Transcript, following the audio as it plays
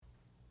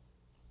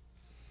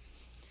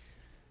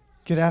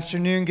Good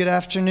afternoon, good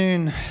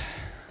afternoon.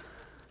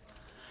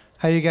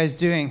 How are you guys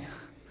doing?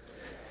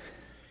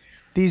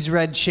 These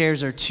red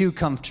chairs are too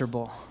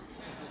comfortable.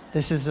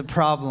 This is a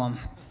problem.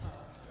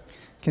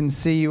 Can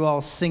see you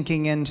all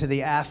sinking into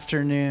the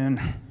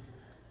afternoon.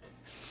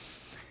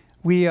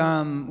 We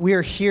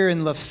are here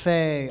in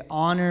Lafay,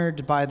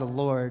 honored by the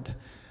Lord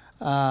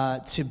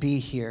to be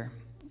here.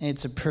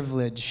 It's a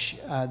privilege.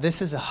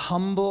 This is a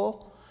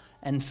humble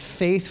and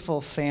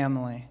faithful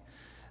family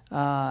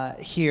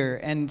here,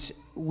 and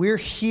we're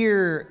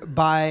here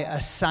by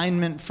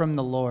assignment from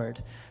the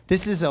Lord.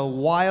 This is a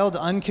wild,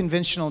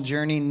 unconventional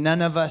journey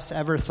none of us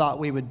ever thought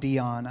we would be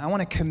on. I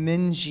want to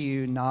commend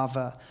you,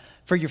 Nava,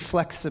 for your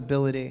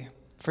flexibility,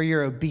 for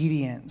your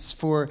obedience,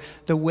 for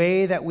the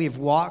way that we've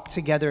walked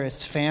together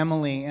as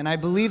family. And I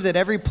believe that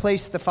every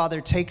place the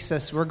Father takes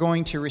us, we're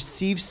going to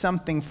receive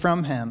something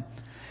from Him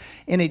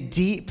in a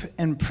deep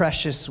and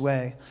precious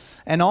way.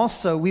 And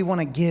also, we want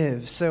to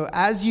give. So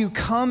as you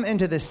come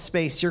into this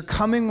space, you're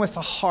coming with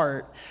a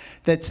heart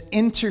that's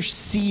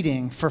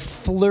interceding for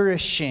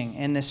flourishing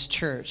in this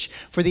church,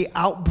 for the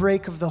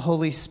outbreak of the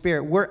Holy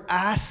Spirit. We're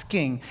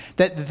asking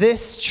that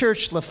this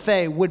church,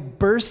 Lafay, would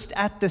burst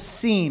at the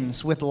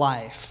seams with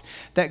life,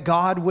 that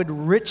God would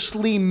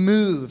richly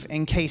move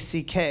in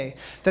KCK,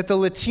 that the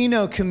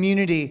Latino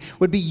community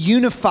would be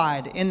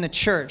unified in the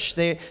church.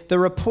 The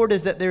report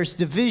is that there's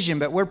division,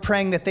 but we're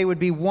praying that they would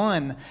be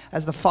one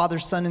as the Father,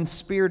 Son, and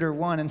Spirit are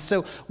one. And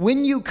so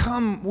when you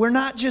come, we're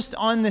not just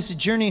on this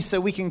journey so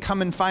we can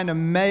come and find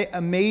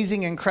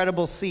amazing,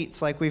 incredible seats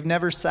like we've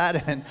never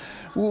sat in.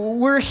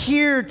 We're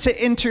here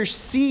to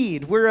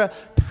intercede. We're a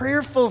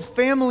prayerful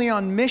family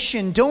on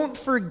mission. Don't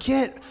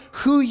forget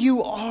who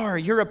you are.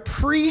 You're a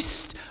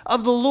priest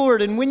of the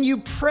Lord, and when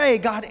you pray,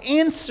 God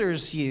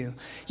answers you.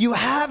 You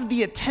have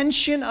the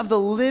attention of the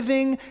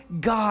living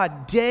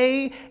God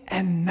day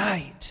and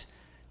night.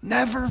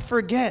 Never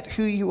forget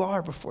who you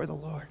are before the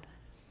Lord.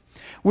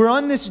 We're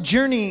on this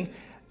journey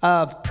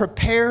of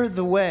prepare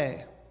the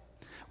way.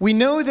 We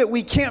know that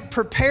we can't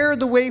prepare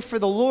the way for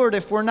the Lord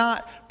if we're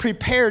not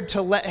prepared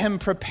to let Him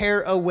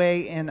prepare a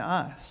way in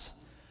us.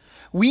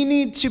 We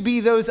need to be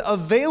those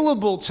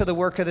available to the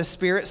work of the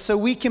Spirit so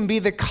we can be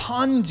the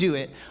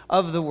conduit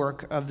of the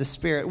work of the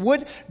Spirit.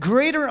 What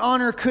greater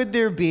honor could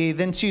there be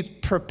than to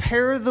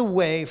prepare the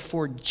way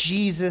for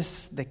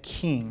Jesus the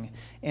King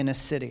in a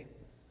city?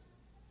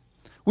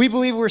 We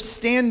believe we're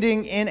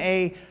standing in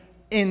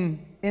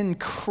an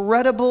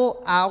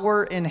incredible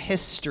hour in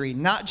history,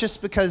 not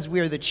just because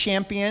we are the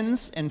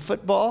champions in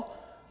football.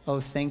 Oh,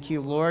 thank you,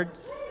 Lord.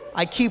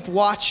 I keep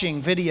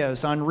watching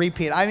videos on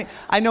repeat.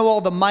 I know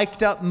all the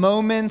mic'd up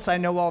moments. I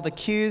know all the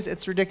cues.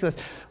 It's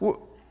ridiculous.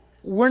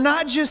 We're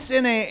not just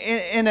in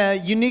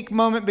a unique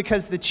moment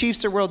because the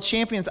Chiefs are world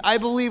champions. I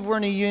believe we're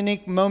in a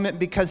unique moment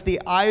because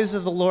the eyes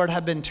of the Lord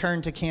have been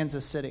turned to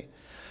Kansas City.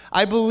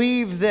 I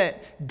believe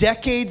that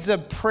decades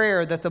of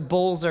prayer that the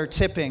bowls are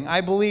tipping. I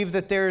believe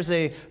that there's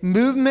a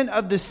movement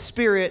of the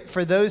Spirit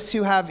for those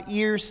who have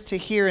ears to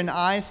hear and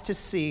eyes to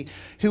see,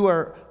 who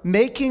are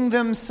making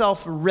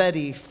themselves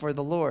ready for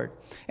the Lord.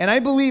 And I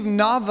believe,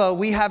 Nava,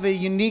 we have a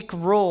unique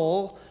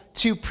role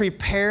to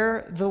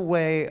prepare the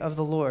way of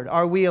the Lord.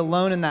 Are we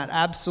alone in that?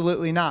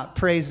 Absolutely not.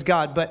 Praise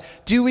God.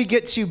 But do we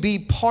get to be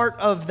part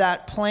of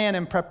that plan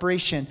and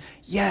preparation?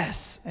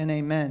 Yes and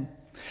amen.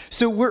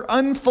 So we're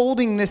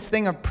unfolding this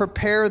thing of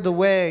prepare the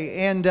way.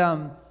 And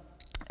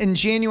in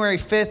January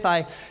 5th,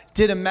 I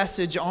did a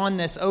message on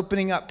this,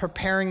 opening up,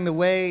 preparing the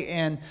way,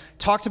 and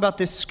talked about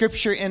this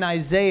scripture in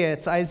Isaiah.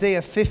 It's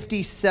Isaiah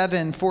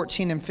 57,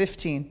 14 and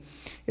 15.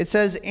 It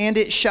says, "And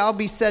it shall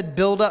be said,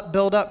 build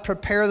up,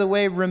 prepare the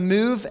way,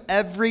 remove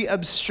every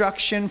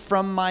obstruction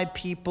from my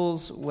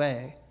people's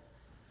way."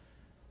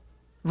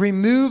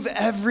 Remove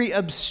every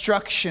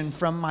obstruction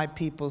from my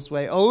people's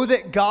way. Oh,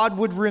 that God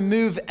would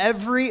remove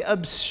every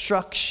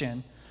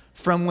obstruction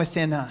from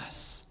within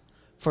us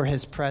for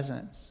His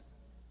presence.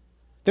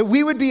 That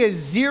we would be a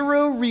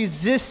zero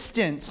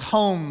resistance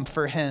home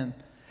for Him.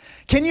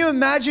 Can you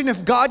imagine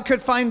if God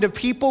could find a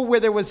people where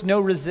there was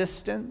no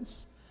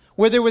resistance,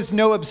 where there was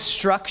no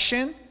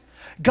obstruction?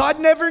 God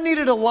never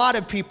needed a lot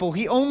of people.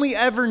 He only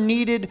ever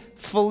needed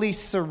fully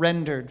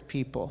surrendered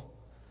people.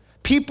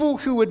 People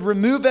who would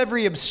remove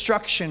every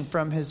obstruction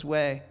from His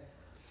way.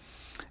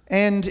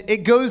 And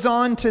it goes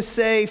on to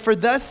say, "For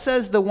thus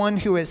says the one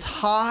who is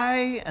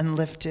high and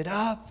lifted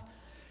up,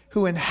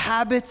 who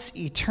inhabits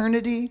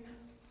eternity,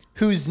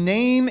 whose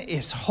name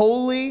is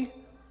holy."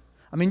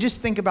 I mean,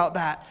 just think about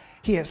that.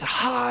 He is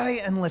high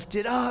and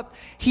lifted up.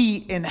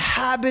 He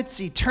inhabits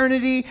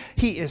eternity.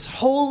 He is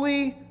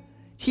holy.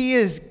 He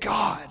is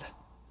God.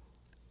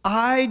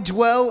 I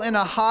dwell in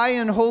a high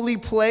and holy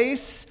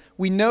place.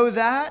 We know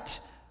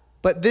that.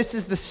 But this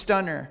is the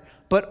stunner.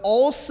 "But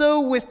also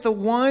with the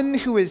one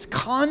who is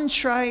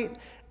contrite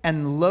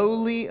and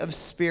lowly of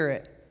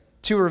spirit,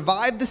 to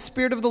revive the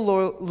spirit of the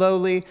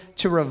lowly,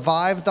 to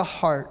revive the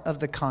heart of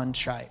the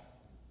contrite."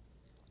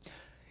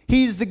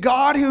 He's the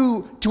God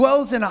who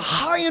dwells in a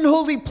high and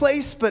holy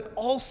place, but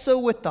also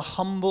with the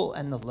humble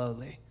and the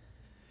lowly.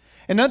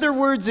 In other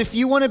words, if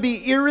you want to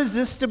be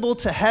irresistible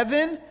to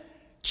heaven,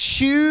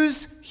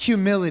 choose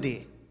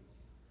humility.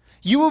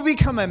 You will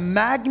become a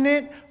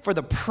magnet for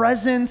the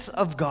presence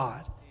of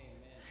God.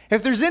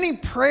 If there's any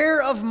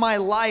prayer of my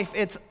life,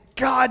 it's,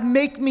 God,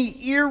 make me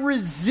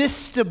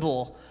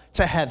irresistible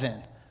to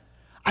heaven.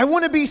 I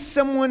want to be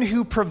someone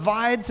who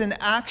provides an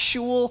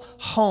actual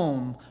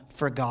home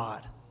for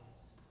God.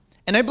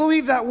 And I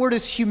believe that word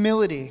is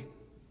humility.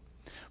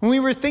 When we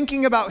were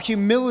thinking about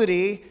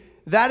humility,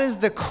 that is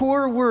the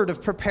core word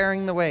of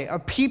preparing the way. A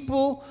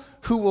people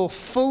who will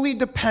fully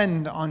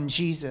depend on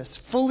Jesus,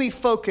 fully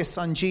focus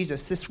on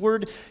Jesus. This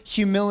word,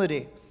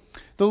 humility.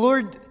 The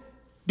Lord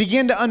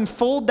began to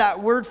unfold that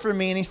word for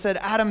me, and he said,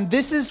 Adam,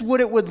 this is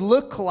what it would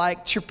look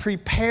like to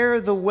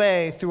prepare the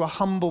way through a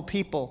humble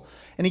people.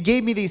 And he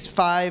gave me these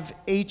 5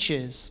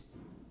 H's.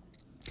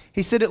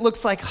 He said it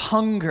looks like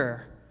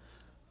hunger,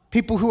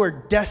 people who are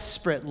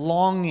desperate,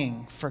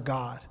 longing for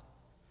God.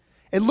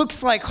 It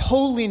looks like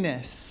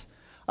holiness,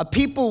 a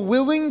people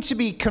willing to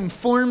be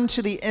conformed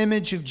to the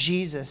image of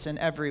Jesus in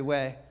every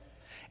way.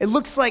 It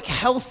looks like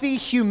healthy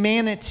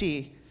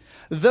humanity,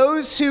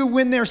 those who,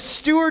 when they're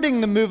stewarding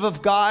the move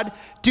of God,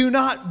 do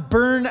not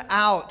burn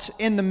out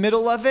in the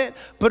middle of it,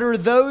 but are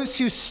those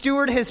who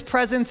steward his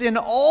presence in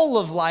all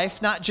of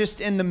life, not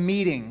just in the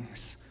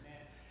meetings.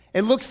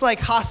 It looks like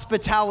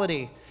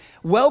hospitality,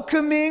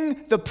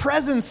 welcoming the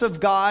presence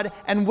of God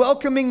and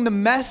welcoming the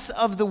mess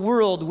of the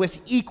world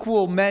with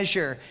equal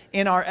measure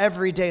in our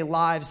everyday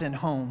lives and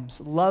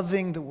homes,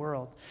 loving the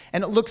world.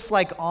 And it looks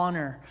like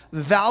honor,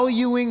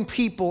 valuing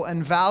people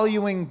and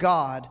valuing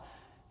God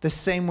the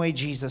same way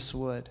Jesus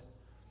would.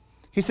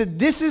 He said,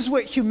 this is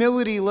what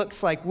humility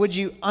looks like. Would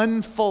you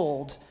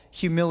unfold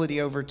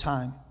humility over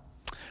time?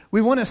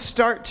 We want to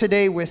start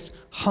today with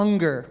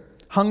hunger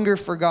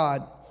for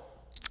God.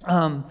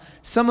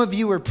 Some of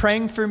you were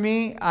praying for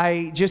me.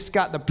 I just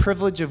got the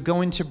privilege of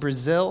going to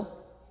Brazil.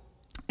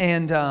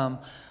 And I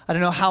don't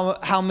know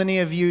how many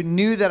of you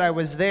knew that I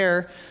was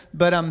there,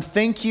 but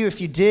thank you if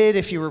you did,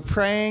 if you were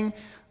praying.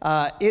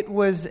 It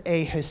was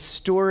a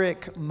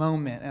historic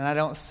moment, and I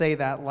don't say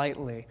that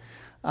lightly.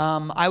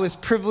 I was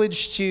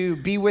privileged to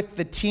be with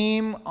the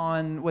team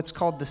on what's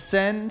called the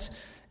Send,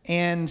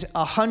 and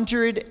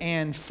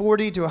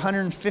 140 to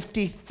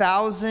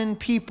 150,000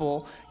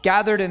 people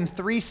gathered in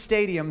 3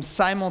 stadiums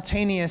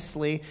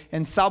simultaneously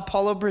in Sao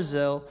Paulo,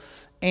 Brazil,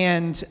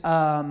 and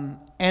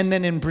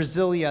then in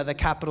Brasilia, the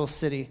capital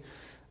city.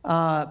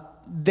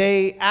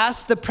 They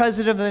asked the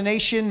president of the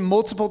nation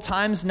multiple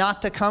times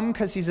not to come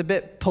because he's a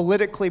bit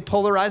politically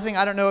polarizing.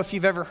 I don't know if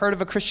you've ever heard of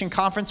a Christian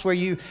conference where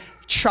you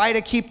try to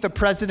keep the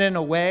president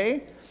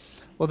away.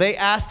 Well, they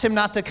asked him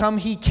not to come.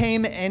 He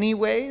came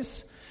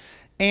anyways.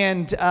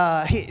 And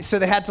so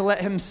they had to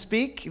let him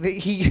speak.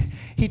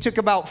 He took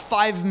about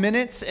 5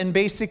 minutes and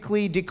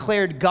basically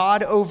declared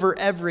God over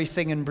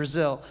everything in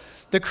Brazil.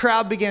 The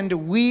crowd began to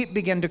weep,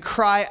 began to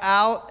cry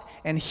out.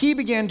 And he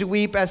began to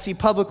weep as he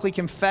publicly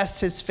confessed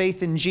his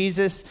faith in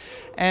Jesus.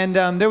 And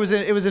it was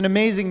an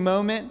amazing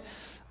moment.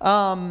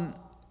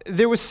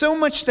 There was so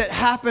much that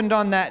happened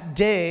on that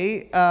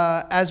day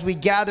as we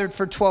gathered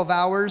for 12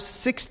 hours.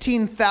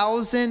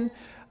 16,000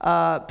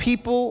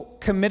 people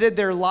committed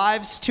their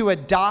lives to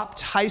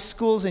adopt high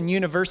schools and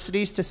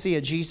universities to see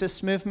a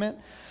Jesus movement.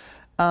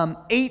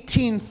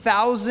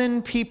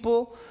 18,000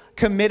 people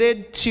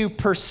committed to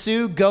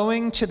pursue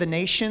going to the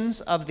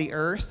nations of the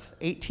earth.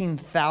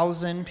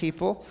 18,000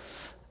 people.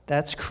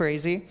 That's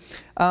crazy.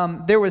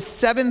 There was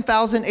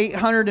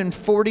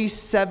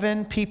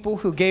 7,847 people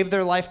who gave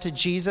their life to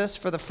Jesus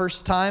for the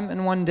first time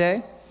in one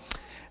day.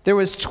 There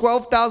was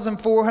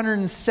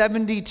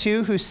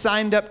 12,472 who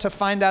signed up to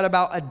find out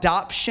about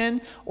adoption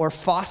or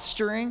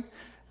fostering.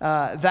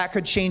 That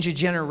could change a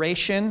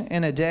generation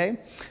in a day.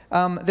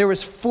 There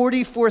was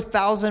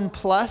 44,000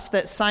 plus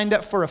that signed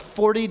up for a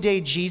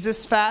 40-day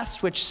Jesus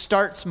fast, which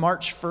starts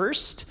March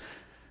 1st.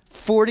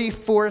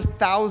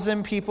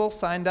 44,000 people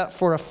signed up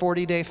for a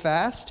 40-day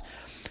fast.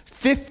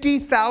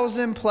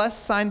 50,000 plus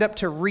signed up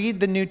to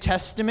read the New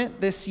Testament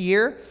this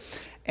year.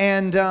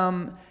 And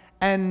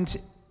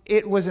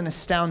it was an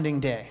astounding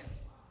day.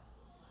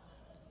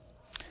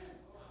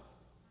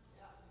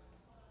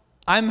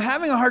 I'm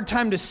having a hard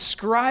time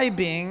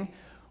describing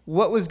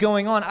what was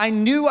going on. I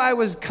knew I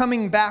was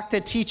coming back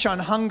to teach on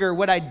hunger.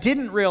 What I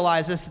didn't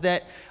realize is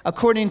that,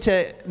 according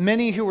to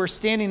many who were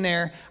standing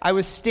there, I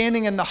was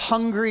standing in the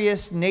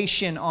hungriest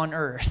nation on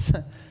earth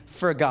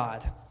for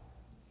God.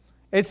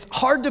 It's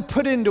hard to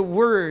put into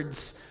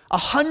words.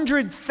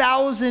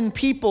 100,000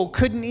 people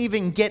couldn't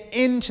even get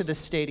into the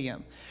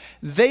stadium.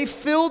 They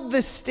filled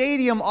the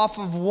stadium off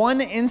of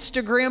one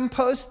Instagram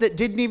post that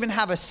didn't even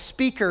have a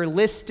speaker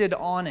listed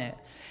on it,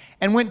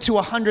 and went to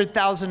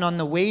 100,000 on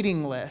the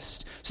waiting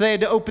list. So they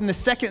had to open the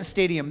second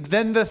stadium,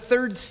 then the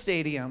third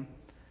stadium.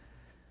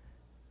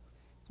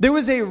 There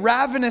was a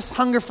ravenous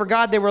hunger for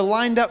God. They were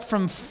lined up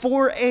from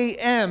 4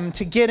 a.m.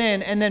 to get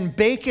in and then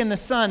bake in the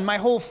sun. My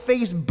whole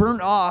face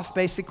burnt off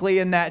basically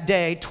in that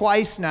day.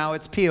 Twice now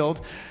it's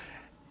peeled.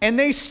 And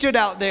they stood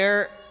out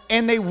there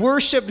and they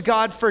worshiped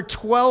God for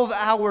 12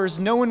 hours.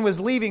 No one was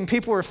leaving.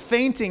 People were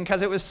fainting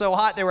because it was so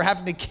hot. They were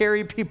having to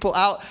carry people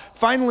out.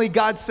 Finally,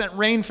 God sent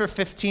rain for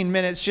 15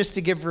 minutes just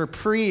to give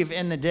reprieve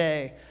in the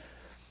day.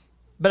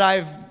 But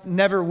I've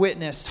never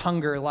witnessed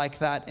hunger like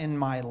that in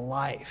my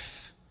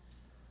life.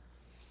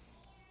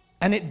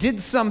 And it did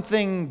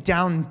something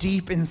down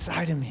deep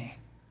inside of me.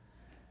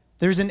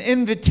 There's an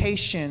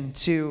invitation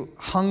to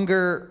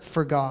hunger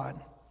for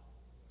God,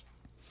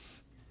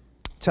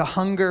 to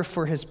hunger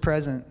for his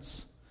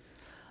presence.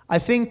 I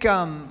think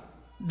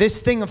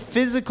this thing of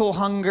physical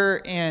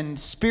hunger and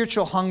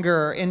spiritual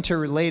hunger are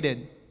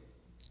interrelated.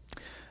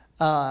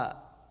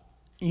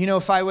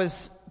 If I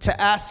was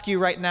to ask you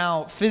right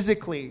now,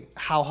 physically,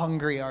 how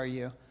hungry are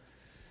you?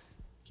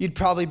 You'd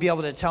probably be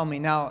able to tell me.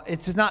 Now,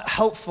 it's not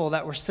helpful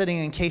that we're sitting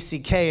in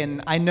KCK,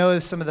 and I know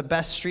some of the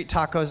best street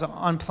tacos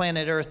on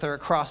planet Earth are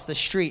across the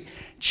street.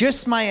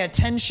 Just my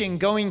attention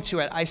going to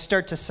it, I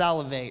start to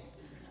salivate.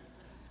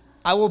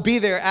 I will be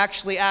there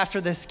actually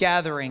after this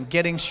gathering,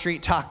 getting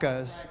street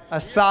tacos.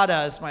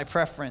 Asada is my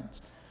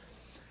preference.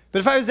 But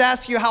if I was to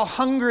ask you, how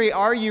hungry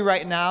are you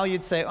right now?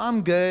 You'd say,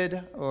 I'm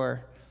good,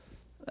 or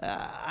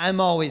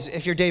I'm always,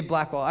 if you're Dave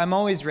Blackwell, I'm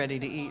always ready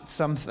to eat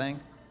something.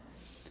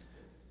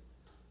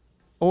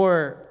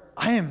 Or,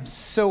 I am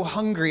so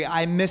hungry,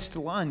 I missed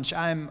lunch,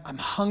 I'm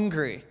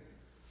hungry.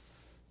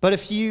 But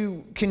if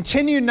you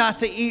continue not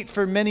to eat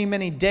for many,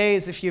 many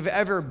days, if you've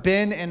ever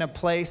been in a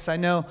place,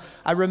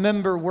 I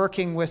remember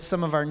working with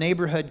some of our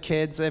neighborhood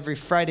kids every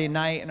Friday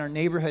night in our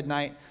neighborhood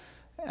night.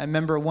 I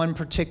remember one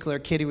particular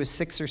kid, he was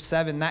 6 or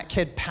 7. That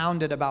kid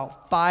pounded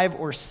about 5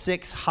 or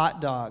 6 hot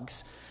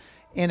dogs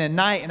in a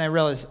night, and I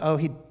realized,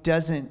 he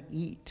doesn't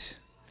eat.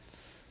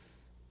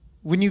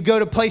 When you go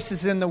to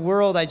places in the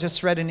world, I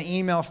just read an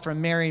email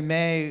from Mary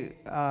May,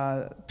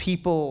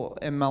 people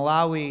in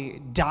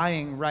Malawi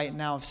dying right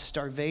now of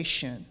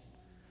starvation.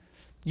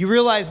 You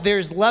realize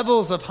there's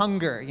levels of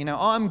hunger.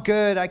 I'm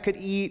good, I could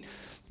eat.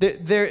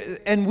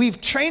 And we've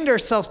trained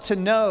ourselves to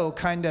know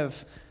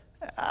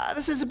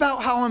this is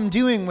about how I'm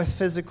doing with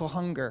physical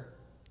hunger.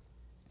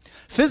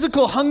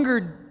 Physical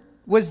hunger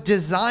was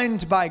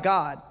designed by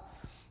God.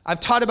 I've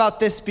taught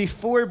about this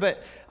before,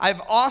 but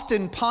I've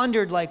often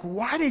pondered,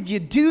 why did you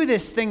do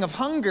this thing of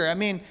hunger? I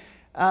mean,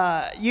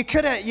 you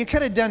could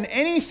have done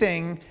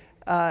anything.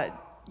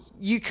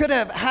 You could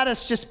have had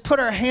us just put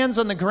our hands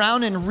on the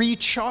ground and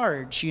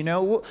recharge,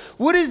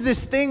 What is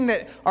this thing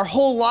that our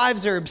whole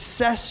lives are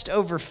obsessed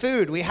over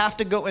food? We have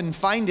to go and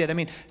find it. I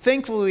mean,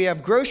 thankfully we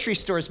have grocery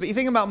stores, but you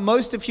think about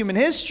most of human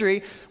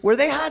history where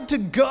they had to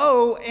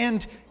go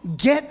and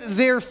get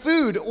their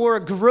food or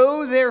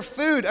grow their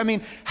food. I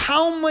mean,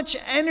 how much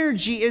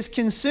energy is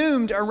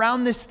consumed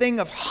around this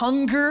thing of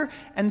hunger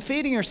and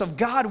feeding yourself?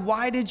 God,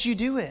 why did you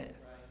do it?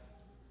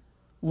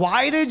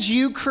 Why did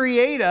you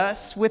create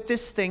us with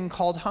this thing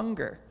called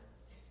hunger?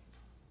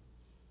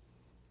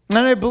 And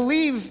I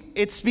believe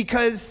it's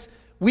because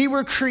we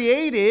were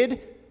created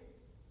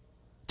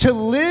to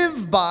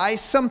live by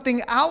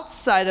something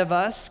outside of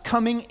us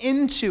coming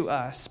into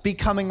us,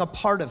 becoming a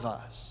part of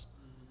us.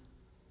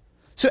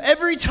 So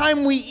every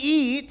time we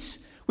eat,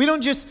 we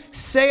don't just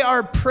say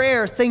our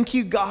prayer, thank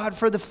you, God,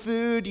 for the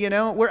food,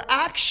 We're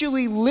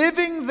actually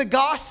living the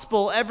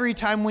gospel every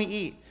time we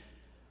eat.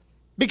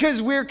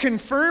 Because we're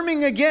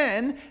confirming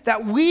again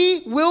that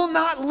we will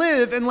not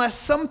live unless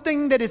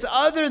something that is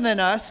other than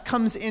us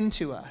comes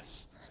into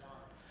us.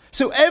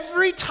 So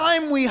every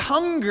time we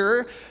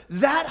hunger,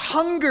 that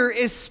hunger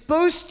is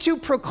supposed to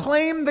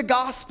proclaim the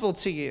gospel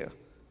to you.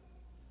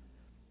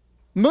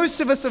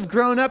 Most of us have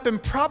grown up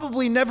and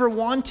probably never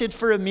wanted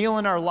for a meal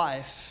in our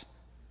life.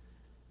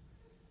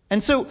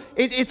 And so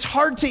it's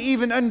hard to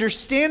even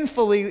understand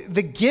fully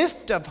the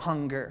gift of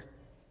hunger.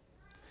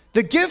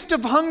 The gift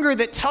of hunger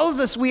that tells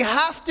us we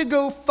have to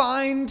go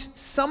find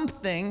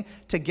something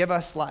to give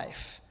us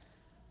life.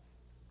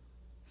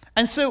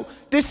 And so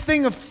this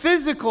thing of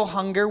physical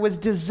hunger was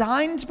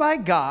designed by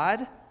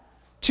God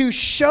to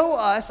show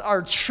us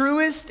our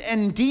truest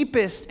and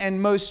deepest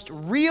and most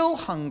real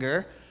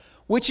hunger,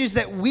 which is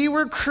that we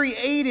were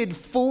created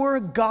for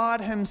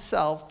God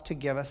himself to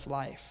give us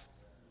life.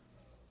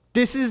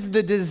 This is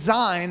the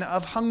design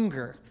of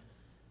hunger.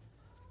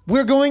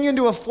 We're going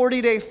into a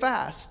 40-day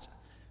fast.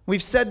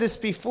 We've said this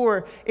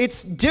before.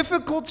 It's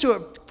difficult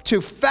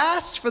to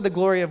fast for the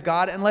glory of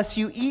God unless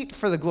you eat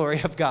for the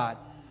glory of God.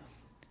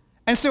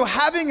 And so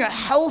having a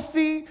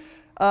healthy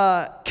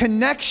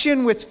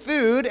connection with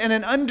food and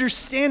an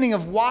understanding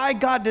of why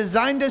God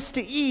designed us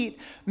to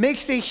eat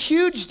makes a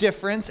huge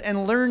difference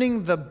in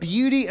learning the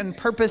beauty and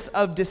purpose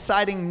of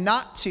deciding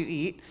not to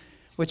eat,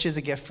 which is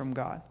a gift from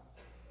God.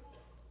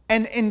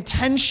 And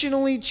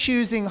intentionally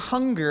choosing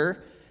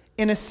hunger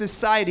in a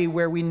society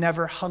where we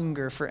never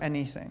hunger for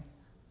anything.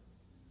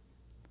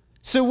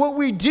 So what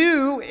we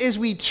do is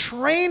we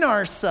train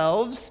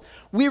ourselves,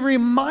 we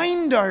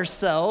remind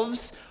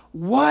ourselves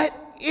what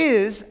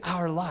is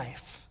our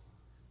life,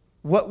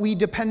 what we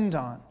depend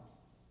on.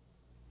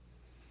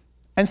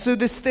 And so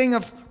this thing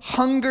of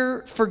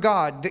hunger for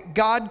God, that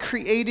God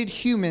created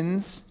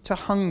humans to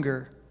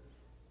hunger.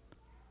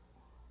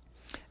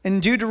 In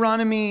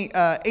Deuteronomy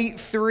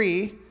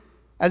 8:3,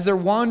 as they're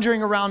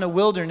wandering around a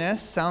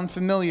wilderness, sound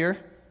familiar?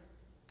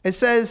 It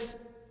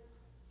says,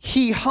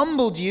 he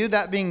humbled you,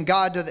 that being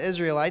God to the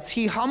Israelites,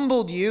 he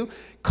humbled you,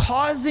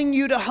 causing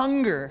you to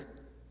hunger.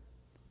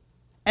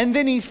 And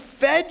then he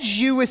fed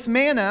you with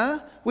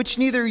manna, which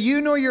neither you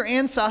nor your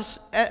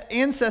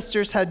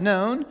ancestors had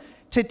known,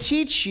 to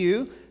teach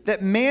you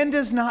that man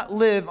does not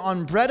live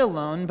on bread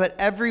alone, but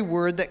every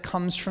word that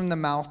comes from the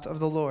mouth of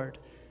the Lord.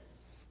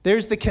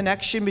 There's the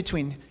connection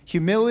between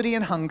humility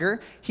and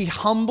hunger. He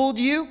humbled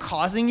you,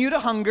 causing you to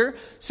hunger,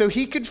 so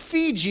he could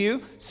feed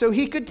you, so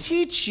he could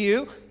teach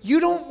you.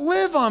 You don't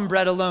live on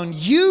bread alone.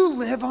 You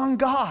live on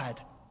God.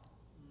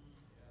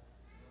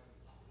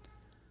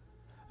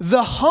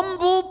 The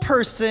humble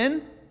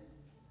person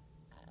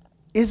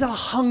is a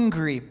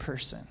hungry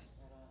person.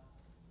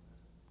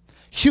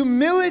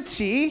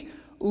 Humility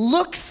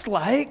looks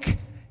like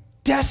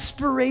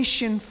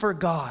desperation for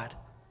God.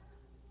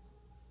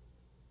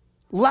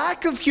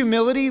 Lack of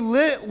humility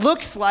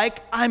looks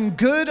like I'm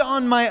good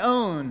on my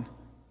own.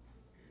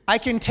 I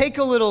can take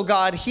a little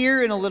God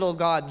here and a little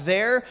God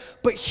there.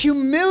 But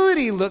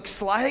humility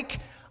looks like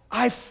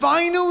I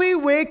finally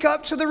wake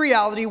up to the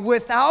reality,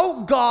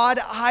 without God,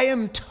 I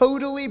am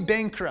totally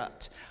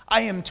bankrupt.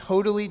 I am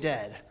totally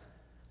dead.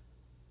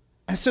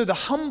 And so the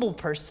humble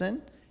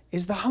person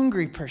is the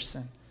hungry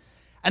person.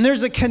 And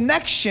there's a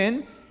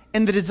connection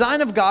in the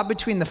design of God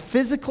between the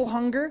physical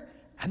hunger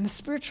and the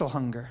spiritual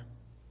hunger.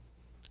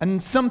 And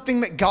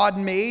something that God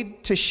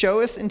made to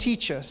show us and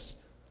teach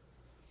us.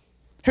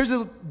 Here's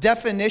a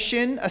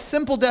definition. A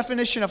simple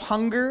definition of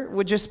hunger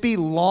would just be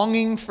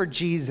longing for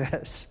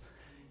Jesus.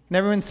 And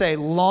everyone say,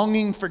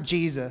 longing for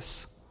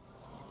Jesus.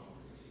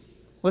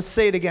 Let's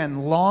say it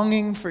again,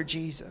 longing for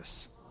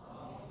Jesus.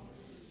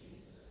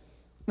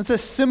 That's a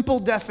simple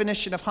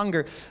definition of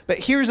hunger. But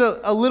here's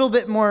a little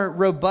bit more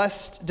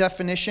robust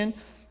definition.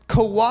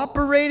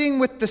 Cooperating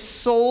with the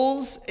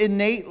soul's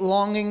innate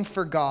longing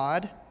for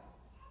God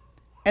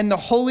and the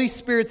Holy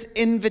Spirit's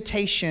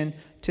invitation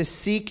to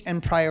seek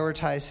and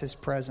prioritize his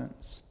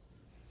presence.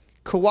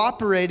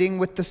 Cooperating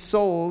with the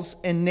soul's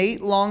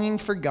innate longing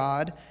for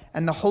God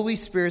and the Holy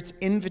Spirit's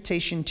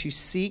invitation to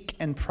seek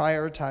and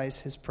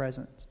prioritize his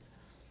presence.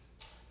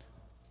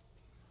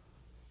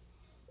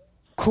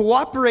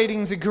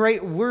 Cooperating is a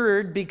great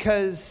word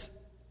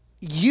because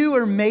you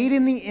are made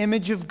in the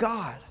image of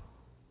God.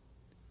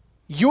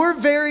 Your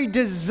very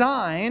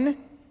design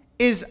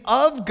is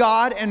of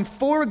God and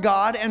for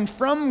God and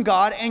from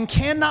God and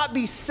cannot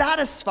be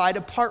satisfied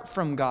apart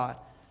from God.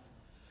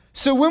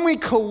 So when we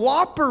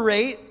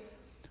cooperate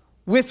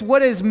with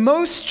what is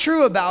most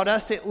true about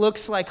us, it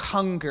looks like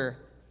hunger.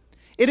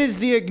 It is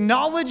the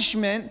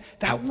acknowledgement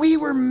that we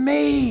were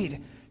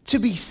made to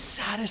be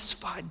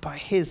satisfied by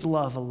his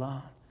love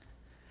alone.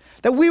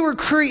 That we were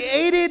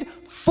created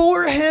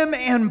for him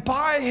and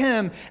by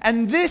him.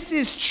 And this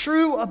is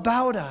true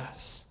about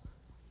us.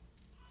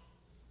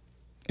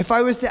 If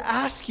I was to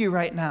ask you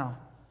right now,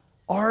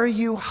 are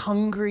you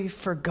hungry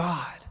for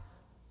God?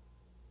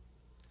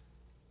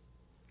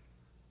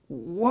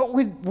 What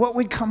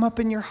would come up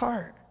in your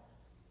heart?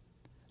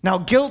 Now,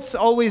 guilt's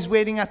always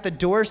waiting at the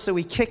door, so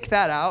we kick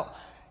that out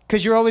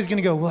because you're always going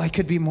to go, well, I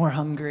could be more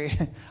hungry.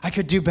 I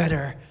could do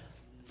better.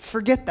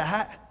 Forget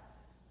that.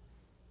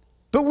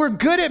 But we're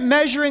good at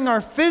measuring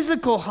our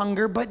physical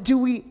hunger, but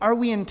are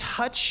we in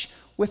touch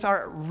with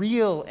our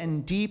real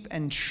and deep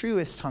and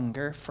truest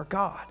hunger for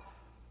God?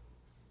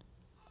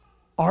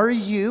 Are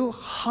you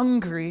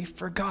hungry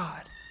for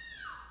God?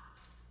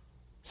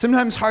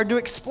 Sometimes hard to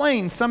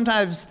explain,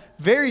 sometimes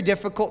very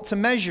difficult to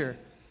measure.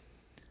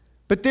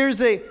 But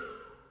there's a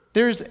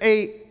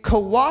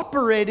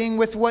cooperating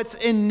with what's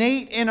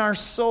innate in our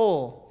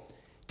soul.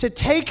 To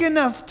take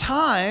enough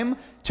time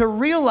to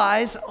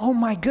realize, oh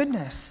my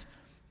goodness,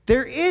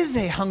 there is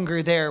a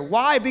hunger there.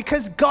 Why?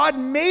 Because God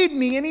made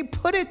me and he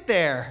put it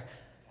there.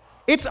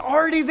 It's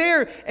already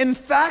there. In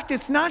fact,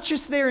 it's not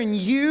just there in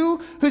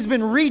you who's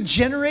been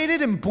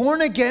regenerated and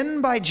born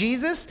again by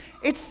Jesus.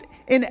 It's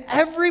in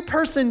every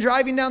person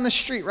driving down the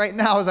street right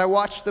now as I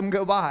watch them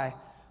go by.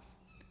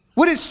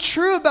 What is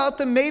true about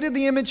them made in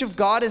the image of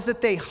God is that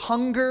they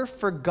hunger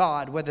for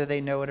God, whether they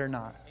know it or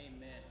not.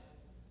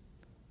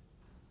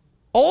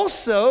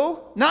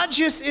 Also, not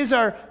just is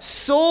our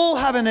soul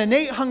have an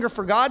innate hunger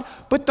for God,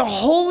 but the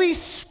Holy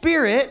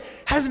Spirit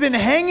has been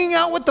hanging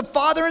out with the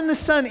Father and the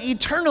Son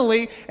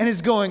eternally and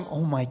is going,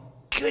 oh my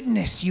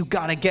goodness, you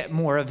got to get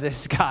more of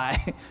this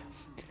guy.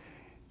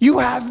 You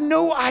have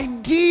no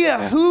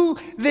idea who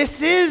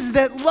this is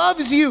that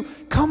loves you.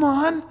 Come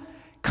on,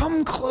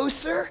 come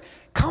closer,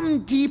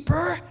 come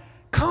deeper,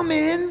 come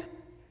in.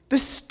 The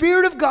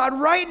Spirit of God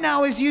right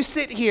now as you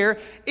sit here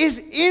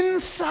is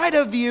inside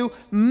of you,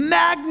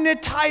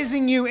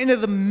 magnetizing you into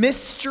the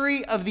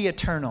mystery of the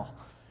eternal.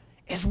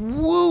 Is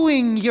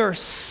wooing your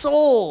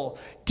soul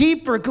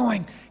deeper,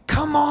 going,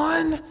 come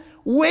on,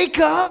 wake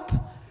up,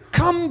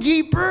 come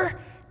deeper.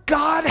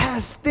 God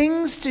has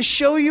things to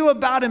show you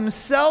about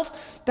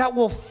himself that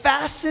will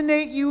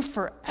fascinate you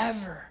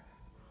forever.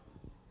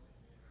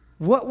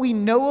 What we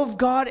know of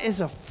God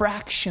is a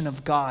fraction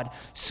of God.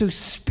 So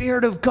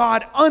Spirit of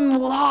God,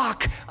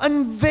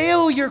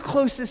 unveil your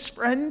closest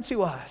friend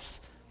to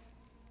us.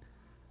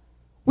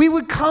 We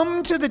would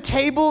come to the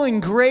table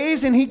and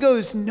graze, and he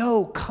goes,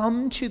 no,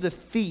 come to the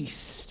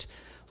feast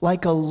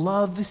like a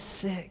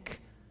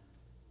lovesick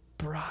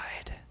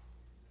bride.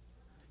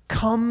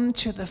 Come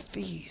to the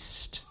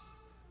feast.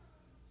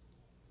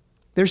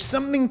 There's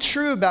something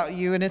true about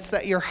you, and it's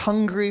that you're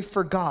hungry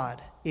for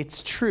God.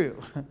 It's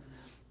true.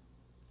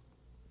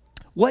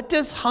 What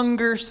does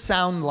hunger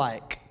sound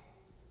like?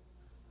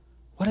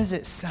 What does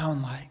it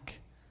sound like?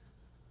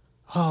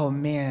 Oh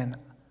man,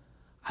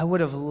 I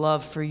would have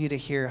loved for you to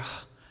hear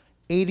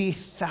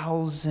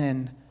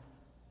 80,000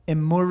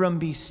 in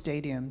Morumbi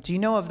Stadium. Do you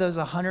know of those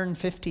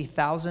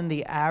 150,000,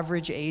 the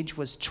average age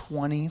was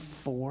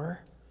 24?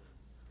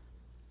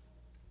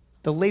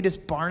 The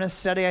latest Barna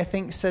study, I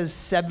think, says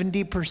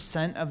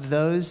 70% of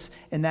those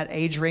in that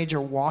age range are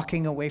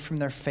walking away from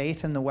their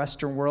faith in the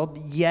Western world,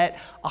 yet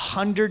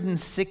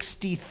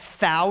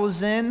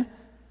 160,000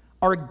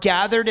 are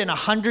gathered and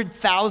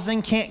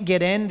 100,000 can't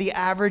get in. The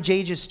average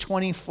age is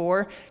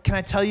 24. Can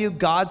I tell you,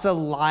 God's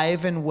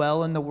alive and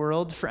well in the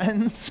world,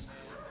 friends?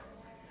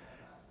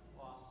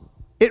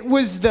 It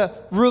was the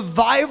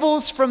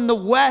revivals from the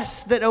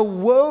West that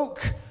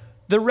awoke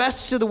the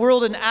rest of the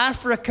world in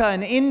Africa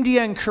and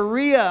India and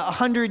Korea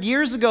 100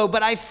 years ago,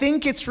 but I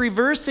think it's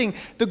reversing.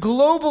 The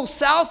global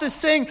South is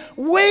saying,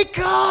 wake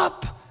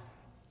up!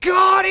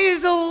 God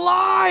is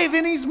alive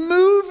and he's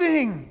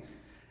moving.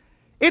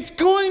 It's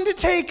going to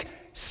take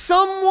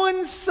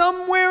someone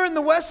somewhere in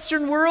the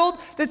Western world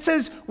that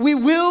says we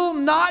will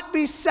not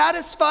be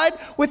satisfied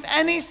with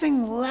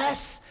anything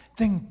less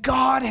than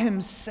God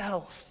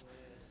himself.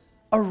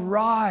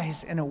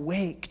 Arise and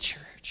awake,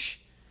 church.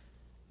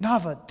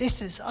 Nava,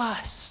 this is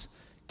us.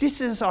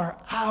 This is our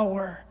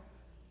hour.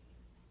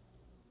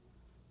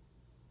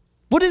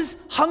 What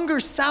does hunger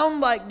sound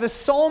like? The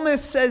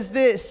psalmist says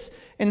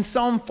this in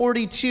Psalm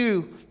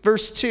 42,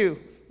 verse 2.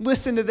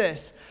 Listen to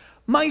this.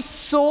 My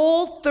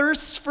soul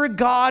thirsts for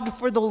God,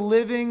 for the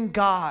living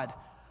God.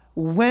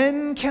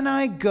 When can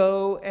I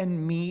go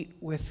and meet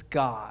with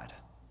God?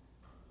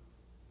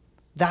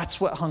 That's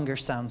what hunger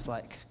sounds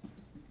like.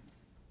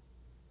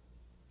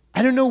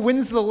 I don't know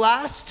when's the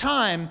last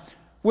time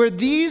where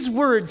these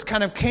words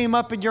kind of came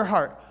up in your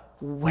heart.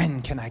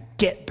 When can I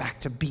get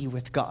back to be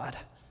with God?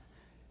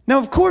 Now,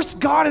 of course,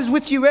 God is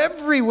with you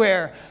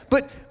everywhere,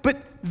 but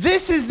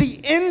this is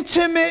the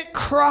intimate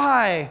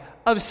cry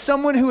of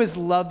someone who is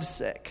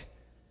lovesick.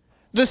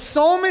 The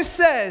psalmist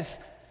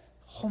says,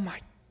 oh my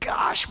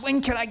gosh,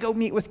 when can I go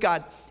meet with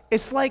God?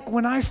 It's like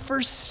when I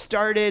first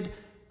started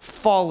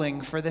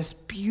falling for this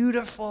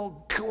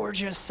beautiful,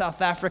 gorgeous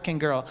South African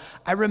girl.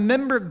 I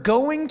remember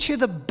going to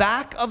the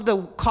back of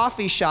the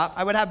coffee shop.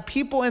 I would have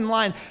people in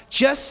line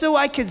just so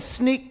I could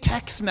sneak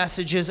text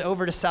messages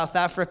over to South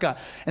Africa.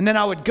 And then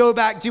I would go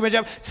back, do my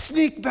job,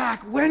 sneak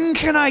back. When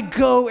can I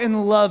go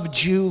and love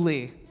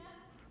Julie?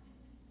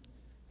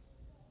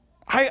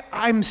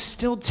 I'm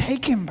still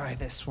taken by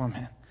this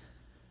woman.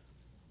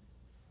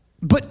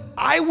 But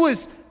I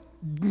was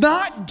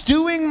not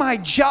doing my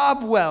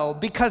job well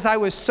because I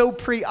was so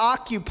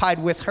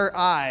preoccupied with her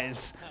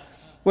eyes,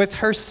 with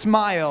her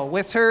smile,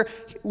 with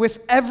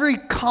every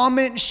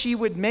comment she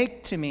would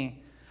make to me.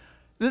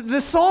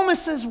 The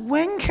psalmist says,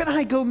 when can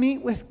I go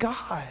meet with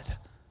God?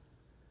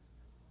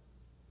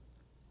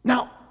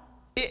 Now,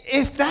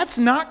 if that's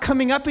not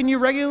coming up in you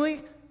regularly,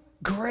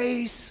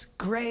 grace,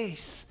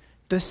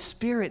 the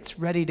Spirit's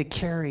ready to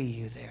carry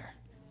you there.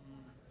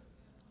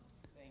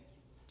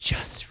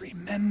 Just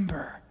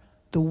remember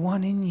the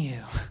one in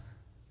you.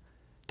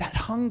 That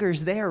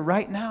hunger's there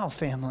right now,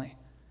 family.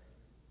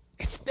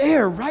 It's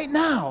there right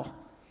now.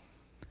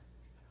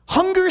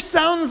 Hunger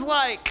sounds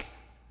like,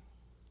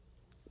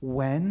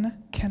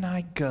 when can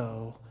I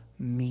go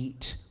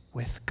meet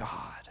with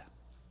God?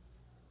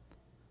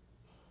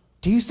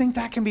 Do you think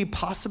that can be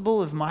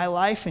possible of my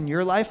life and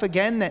your life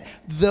again? That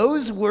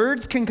those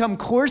words can come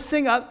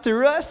coursing up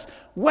through us?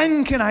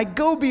 When can I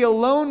go be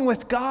alone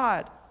with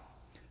God?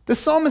 The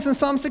psalmist in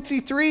Psalm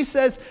 63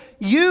 says,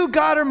 you,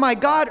 God, are my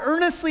God.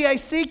 Earnestly I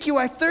seek you.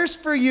 I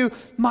thirst for you.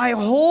 My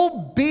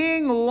whole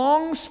being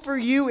longs for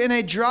you in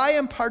a dry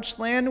and parched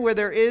land where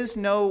there is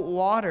no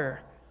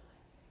water.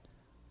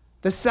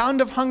 The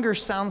sound of hunger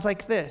sounds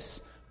like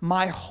this.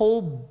 My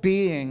whole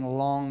being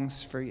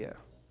longs for you.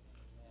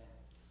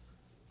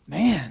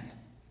 Man,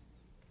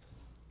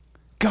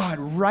 God,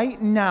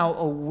 right now,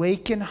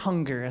 awaken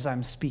hunger as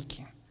I'm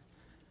speaking.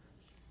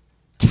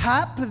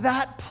 Tap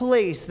that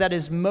place that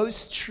is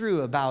most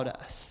true about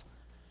us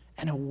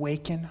and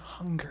awaken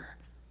hunger.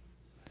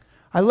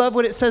 I love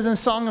what it says in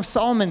Song of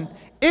Solomon.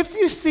 If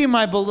you see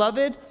my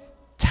beloved,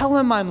 tell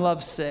him I'm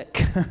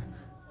lovesick.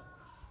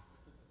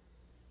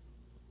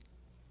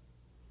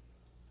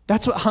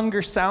 That's what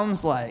hunger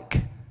sounds like.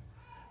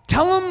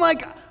 Tell him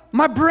like,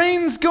 my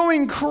brain's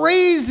going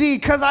crazy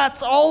because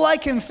that's all I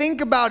can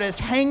think about is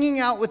hanging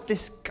out with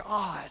this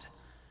God.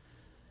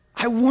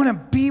 I want to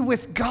be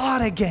with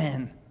God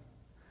again.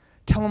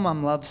 Tell him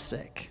I'm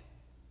lovesick.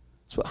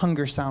 That's what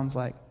hunger sounds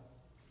like.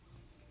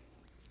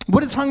 What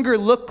does hunger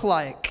look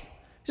like?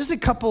 Just a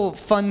couple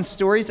fun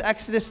stories.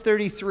 Exodus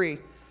 33.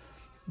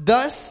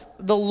 Thus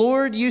the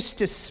Lord used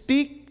to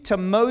speak to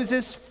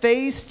Moses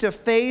face to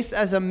face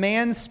as a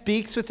man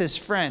speaks with his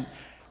friend.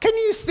 Can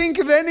you think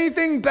of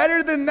anything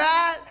better than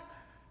that?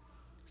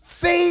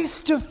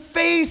 Face to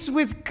face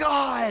with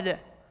God.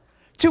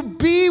 To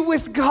be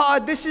with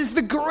God. This is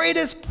the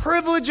greatest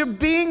privilege of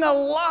being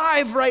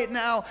alive right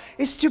now,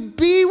 is to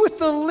be with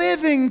the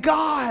living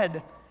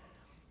God.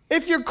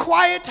 If your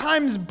quiet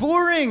time's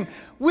boring,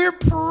 we're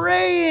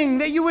praying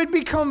that you would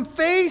become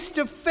face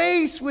to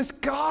face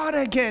with God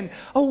again.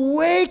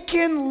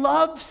 Awaken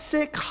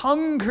lovesick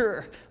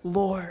hunger,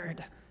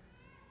 Lord.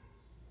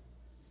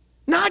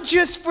 Not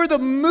just for the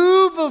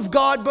move of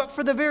God, but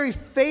for the very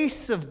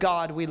face of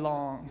God we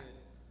long.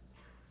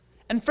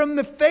 And from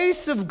the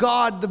face of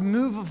God, the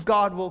move of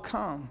God will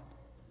come.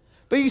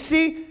 But you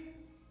see,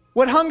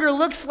 what hunger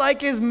looks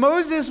like is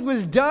Moses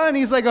was done.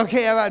 He's like,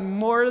 okay, I've had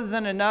more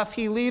than enough.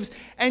 He leaves.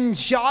 And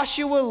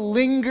Joshua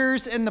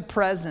lingers in the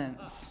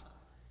presence.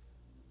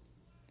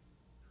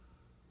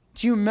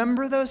 Do you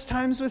remember those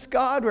times with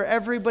God where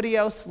everybody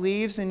else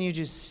leaves and you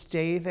just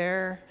stay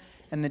there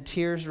and the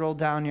tears roll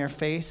down your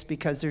face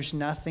because there's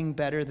nothing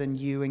better than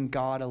you and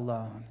God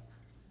alone?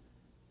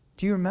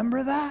 Do you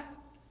remember that?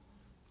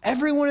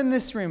 Everyone in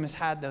this room has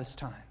had those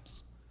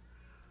times.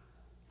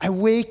 I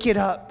wake it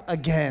up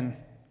again.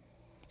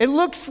 It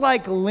looks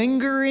like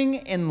lingering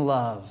in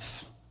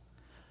love.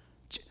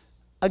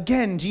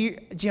 Again, do you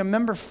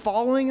remember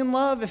falling in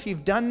love? If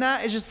you've done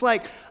that, it's just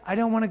like, I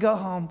don't want to go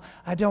home.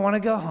 I don't want to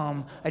go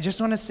home. I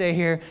just want to stay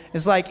here.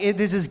 It's like,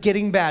 this is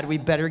getting bad. We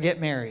better get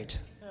married.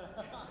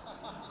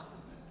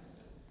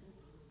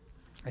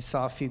 I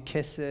saw a few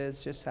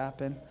kisses just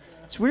happen.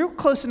 So we were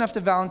close enough to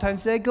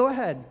Valentine's Day. Go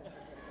ahead.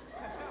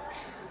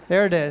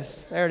 There it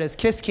is. There it is.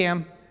 Kiss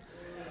cam.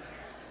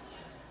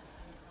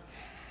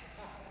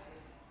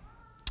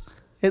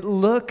 It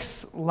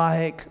looks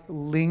like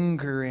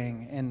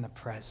lingering in the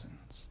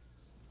presence.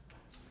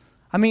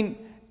 I mean,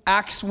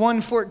 Acts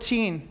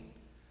 1:14,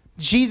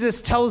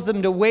 Jesus tells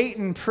them to wait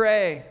and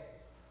pray.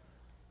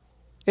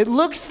 It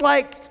looks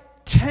like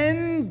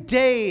 10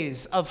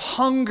 days of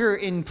hunger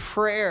in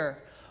prayer,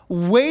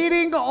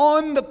 waiting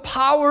on the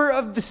power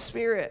of the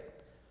Spirit.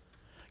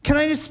 Can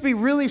I just be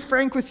really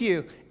frank with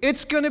you?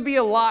 It's going to be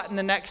a lot in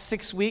the next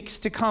 6 weeks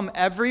to come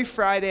every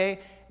Friday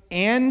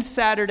and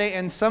Saturday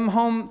and some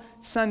home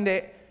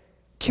Sunday.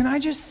 Can I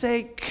just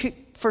say,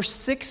 for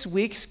 6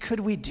 weeks, could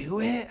we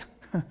do it?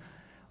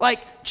 Like,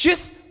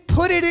 just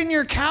put it in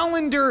your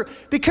calendar,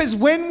 because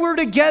when we're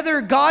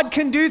together, God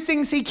can do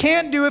things he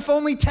can't do if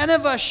only 10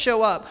 of us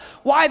show up.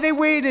 Why? They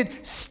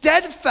waited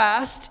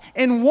steadfast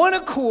in one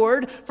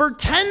accord for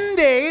 10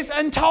 days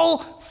until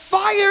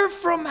fire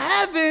from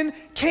heaven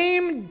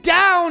came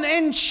down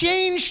and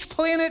changed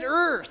planet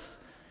Earth.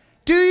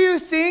 Do you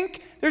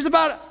think there's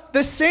about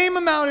the same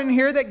amount in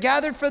here that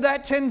gathered for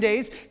that 10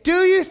 days? Do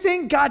you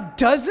think God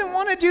doesn't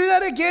want to do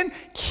that again?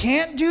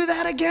 Can't do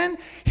that again?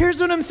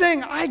 Here's what I'm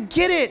saying. I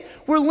get it.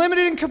 We're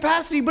limited in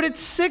capacity, but it's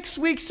 6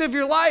 weeks of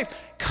your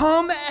life.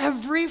 Come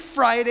every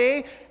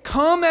Friday.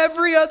 Come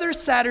every other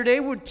Saturday.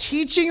 We're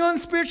teaching on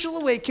spiritual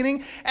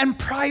awakening, and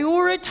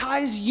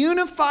prioritize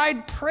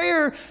unified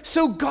prayer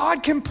so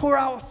God can pour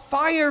out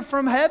fire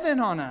from heaven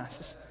on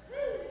us.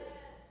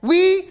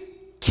 We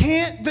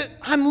can't.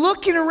 I'm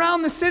looking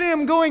around the city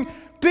and I'm going,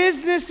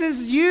 business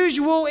as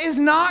usual is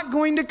not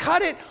going to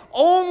cut it.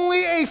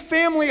 Only a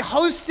family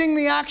hosting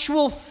the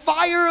actual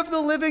fire of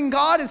the living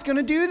God is going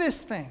to do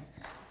this thing.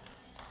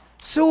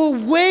 So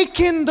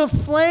awaken the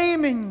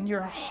flame in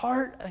your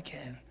heart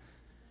again.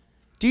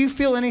 Do you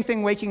feel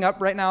anything waking up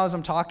right now as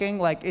I'm talking?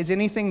 Like, is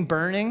anything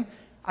burning?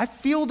 I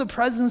feel the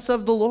presence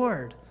of the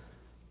Lord.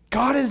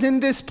 God is in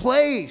this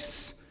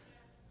place.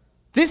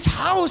 This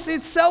house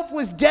itself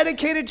was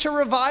dedicated to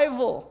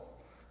revival.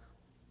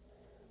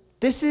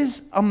 This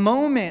is a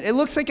moment. It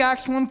looks like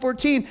Acts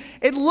 1:14.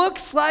 It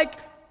looks like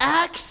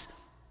Acts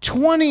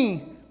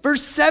 20,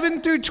 verse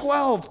 7 through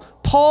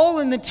 12. Paul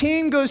and the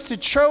team goes to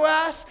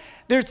Troas.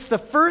 It's the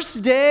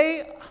first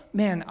day.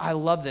 Man, I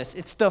love this.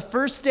 It's the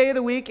first day of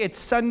the week. It's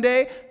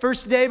Sunday.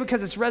 First day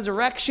because it's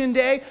Resurrection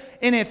Day.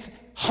 And it's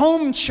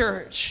home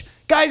church.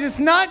 Guys, it's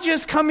not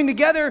just coming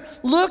together.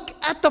 Look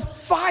at the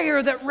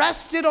fire that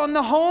rested on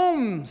the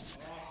homes.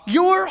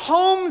 Your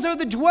homes are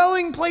the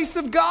dwelling place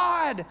of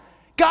God.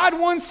 God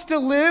wants to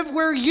live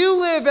where you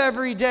live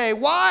every day.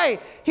 Why?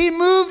 He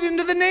moved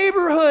into the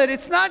neighborhood.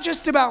 It's not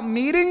just about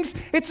meetings.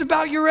 It's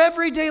about your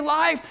everyday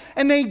life.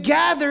 And they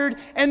gathered,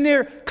 and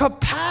their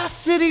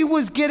capacity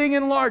was getting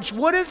enlarged.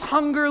 What does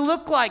hunger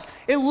look like?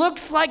 It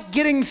looks like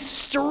getting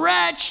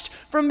stretched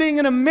from being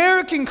an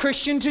American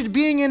Christian to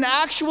being an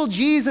actual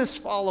Jesus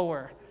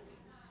follower.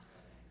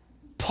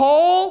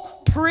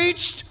 Paul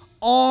preached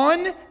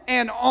on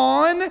and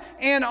on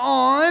and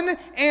on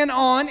and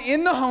on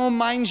in the home,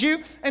 mind you,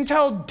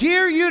 until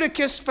dear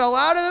Eutychus fell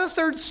out of the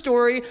third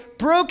story,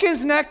 broke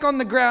his neck on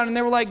the ground, and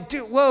they were like,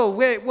 dude, whoa,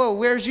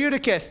 where's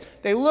Eutychus?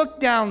 They looked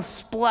down,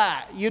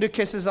 splat,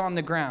 Eutychus is on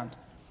the ground.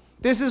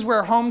 This is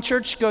where home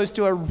church goes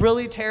to a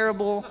really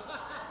terrible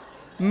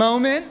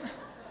moment.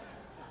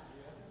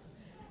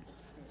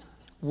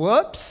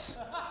 Whoops.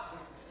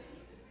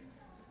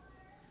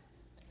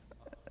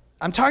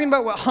 I'm talking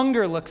about what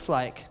hunger looks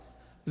like.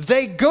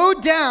 They go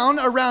down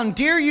around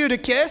Dear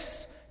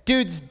Eutychus.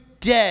 Dude's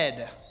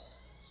dead.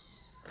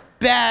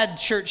 Bad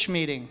church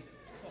meeting.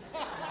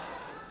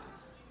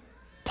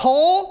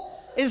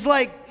 Paul is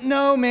like,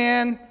 no,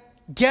 man,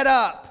 get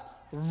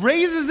up.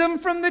 Raises him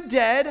from the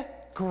dead.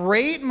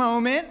 Great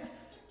moment.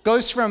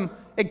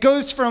 It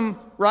goes from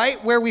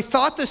right where we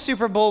thought the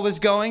Super Bowl was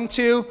going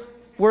to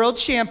world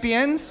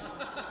champions.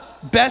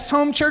 Best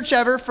home church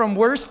ever, from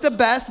worst to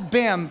best.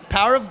 Bam,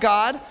 power of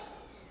God.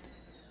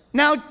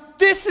 Now,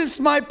 this is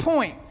my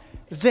point.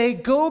 They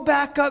go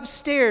back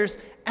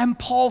upstairs, and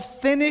Paul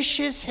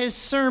finishes his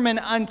sermon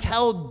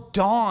until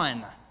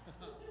dawn.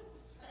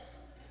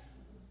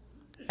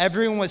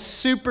 Everyone was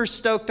super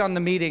stoked on the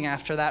meeting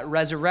after that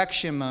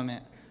resurrection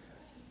moment.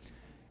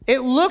 It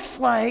looks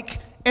like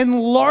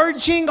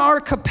enlarging our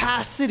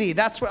capacity.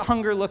 That's what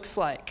hunger looks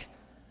like.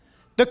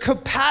 The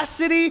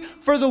capacity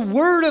for the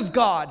Word of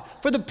God,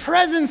 for the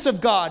presence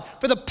of God,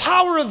 for the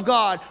power of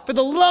God, for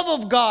the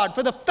love of God,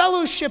 for the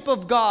fellowship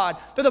of God,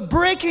 for the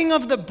breaking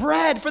of the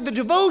bread, for the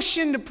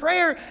devotion to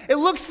prayer. It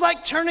looks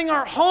like turning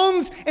our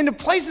homes into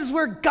places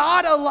where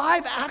God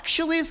alive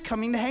actually is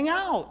coming to hang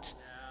out.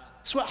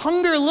 That's what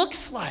hunger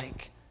looks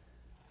like.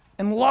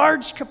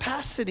 Enlarged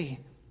capacity.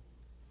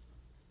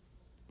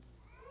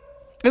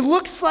 It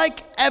looks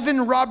like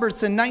Evan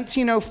Roberts in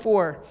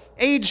 1904.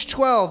 Age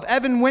 12,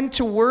 Evan went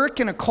to work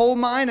in a coal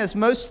mine as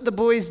most of the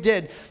boys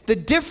did. The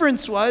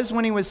difference was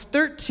when he was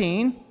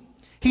 13,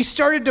 he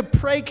started to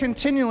pray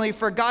continually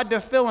for God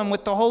to fill him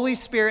with the Holy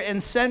Spirit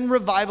and send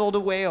revival to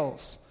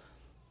Wales.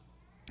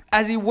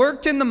 As he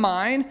worked in the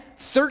mine,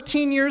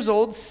 13 years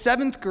old,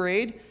 7th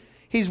grade,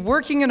 he's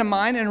working in a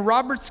mine, and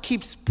Roberts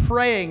keeps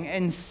praying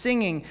and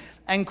singing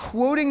and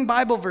quoting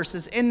Bible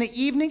verses. In the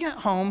evening at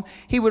home,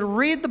 he would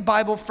read the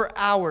Bible for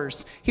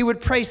hours. He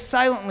would pray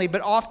silently,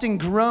 but often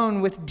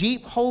groan with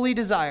deep holy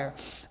desire.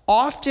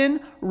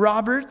 Often,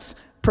 Roberts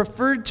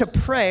preferred to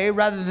pray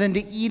rather than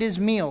to eat his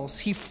meals.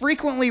 He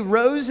frequently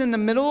rose in the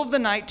middle of the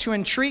night to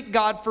entreat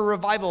God for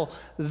revival.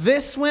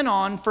 This went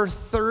on for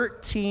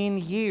 13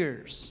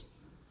 years.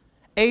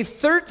 A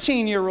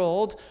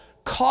 13-year-old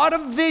caught a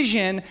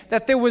vision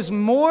that there was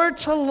more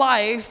to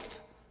life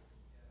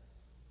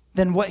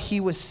than what he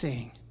was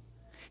seeing.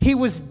 He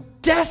was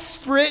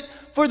desperate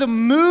for the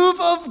move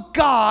of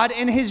God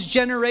in his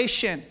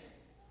generation.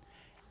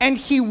 And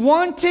he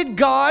wanted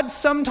God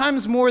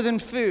sometimes more than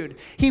food.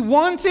 He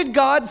wanted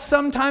God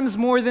sometimes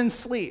more than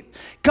sleep.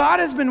 God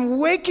has been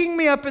waking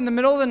me up in the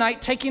middle of the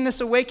night, taking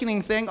this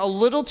awakening thing a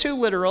little too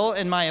literal,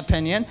 in my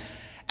opinion.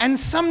 And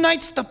some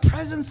nights the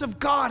presence of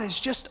God is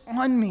just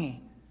on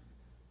me.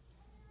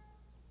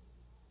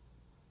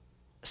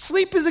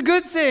 Sleep is a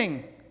good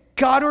thing.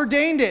 God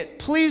ordained it.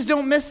 Please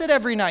don't miss it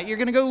every night. You're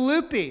going to go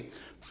loopy.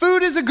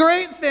 Food is a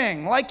great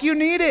thing, like you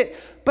need it.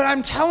 But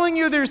I'm telling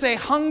you, there's a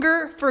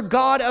hunger for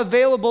God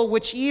available,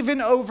 which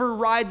even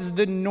overrides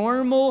the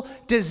normal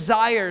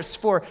desires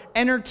for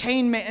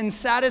entertainment and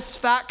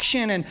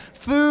satisfaction and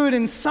food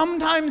and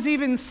sometimes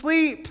even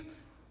sleep.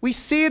 We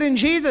see it in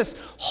Jesus.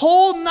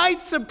 Whole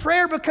nights of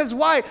prayer, because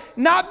why?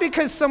 Not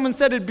because someone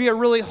said it'd be a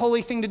really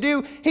holy thing to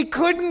do. He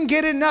couldn't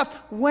get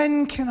enough.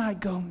 When can I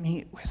go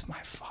meet with my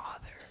Father?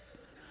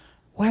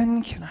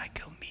 When can I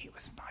go meet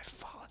with my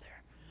Father?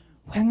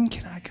 When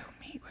can I go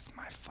meet with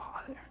my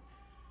Father?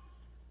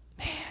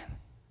 Man,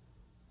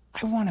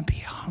 I want to be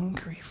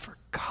hungry for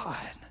God.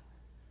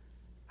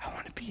 I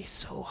want to be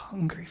so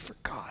hungry for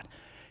God.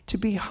 To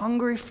be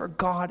hungry for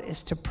God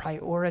is to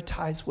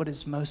prioritize what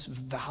is most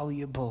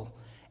valuable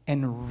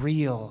and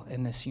real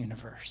in this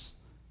universe.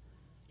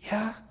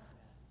 Yeah?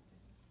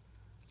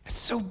 It's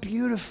so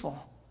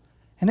beautiful.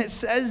 And it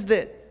says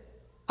that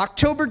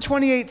October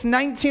 28th,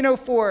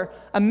 1904,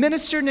 a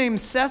minister named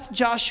Seth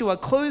Joshua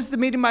closed the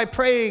meeting by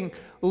praying,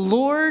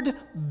 Lord,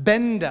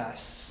 bend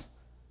us.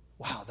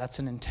 Wow, that's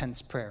an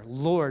intense prayer.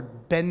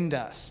 Lord, bend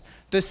us.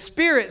 The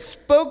Spirit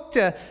spoke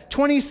to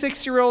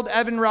 26-year-old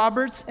Evan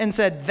Roberts and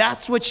said,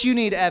 that's what you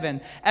need,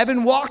 Evan.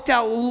 Evan walked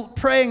out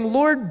praying,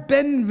 Lord,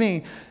 bend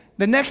me.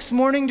 The next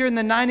morning during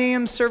the 9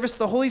 a.m. service,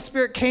 the Holy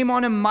Spirit came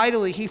on him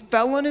mightily. He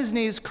fell on his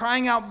knees,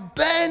 crying out,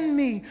 bend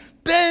me,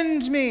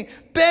 bend me,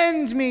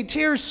 bend me.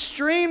 Tears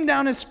streamed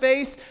down his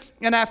face.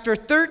 And after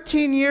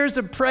 13 years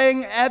of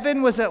praying,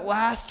 Evan was at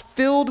last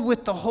filled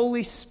with the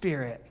Holy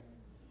Spirit.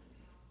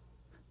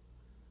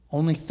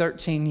 Only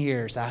 13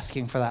 years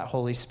asking for that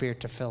Holy Spirit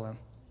to fill him.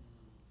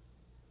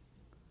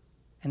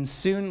 And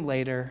soon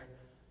later,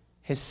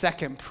 his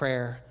second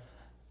prayer,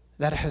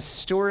 that a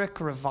historic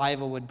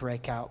revival would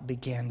break out,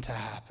 began to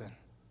happen.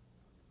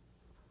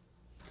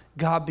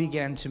 God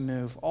began to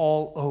move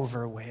all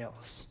over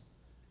Wales,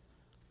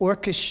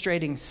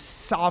 orchestrating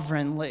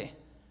sovereignly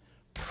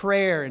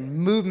prayer and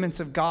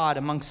movements of God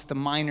amongst the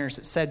miners.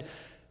 It said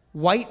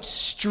white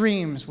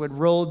streams would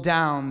roll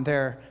down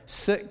their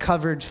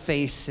soot-covered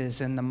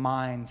faces in the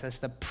mines as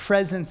the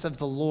presence of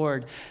the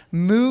Lord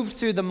moved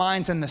through the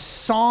mines and the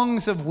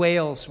songs of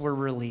whales were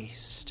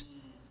released.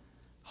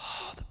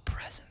 Oh, the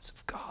presence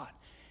of God.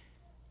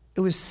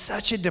 It was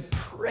such a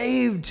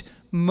depraved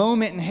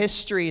moment in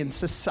history and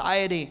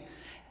society.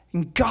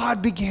 And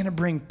God began to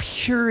bring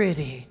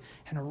purity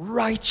and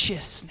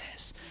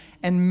righteousness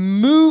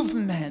and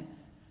movement.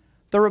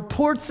 The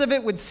reports of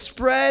it would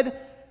spread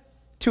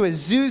to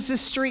Azusa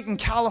Street in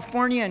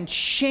California and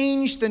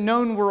change the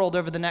known world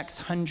over the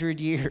next 100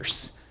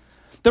 years.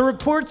 The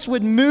reports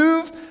would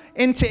move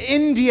into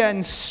India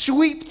and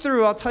sweep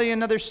through. I'll tell you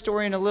another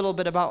story in a little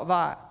bit about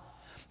that.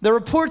 The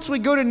reports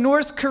would go to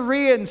North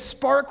Korea and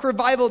spark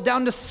revival,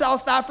 down to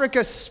South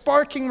Africa,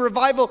 sparking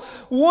revival.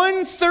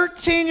 One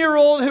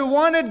 13-year-old who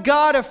wanted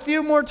God a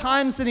few more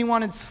times than he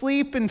wanted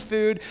sleep and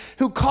food,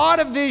 who caught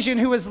a vision,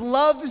 who was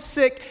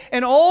lovesick,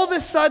 and all of a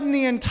sudden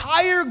the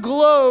entire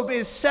globe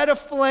is set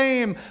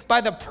aflame by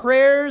the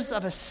prayers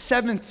of a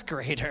 7th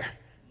grader.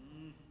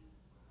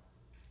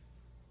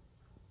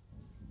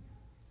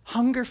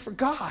 Hunger for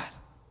God.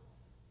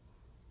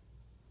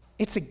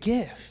 It's a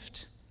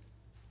gift.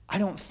 I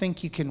don't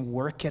think you can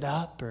work it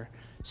up or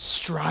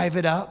strive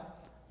it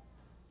up.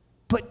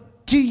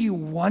 But do you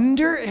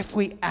wonder if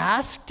we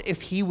asked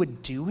if he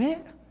would do it?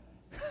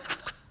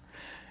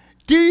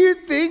 Do you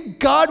think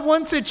God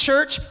wants a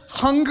church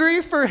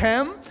hungry for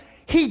him?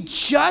 He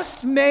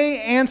just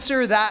may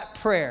answer that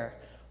prayer.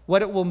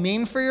 What it will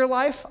mean for your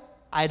life,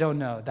 I don't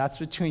know. That's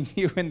between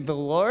you and the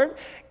Lord.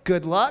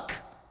 Good luck.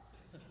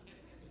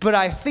 But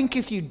I think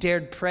if you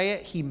dared pray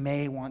it, he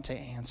may want to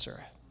answer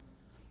it.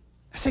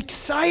 It's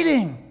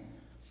exciting.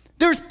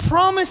 There's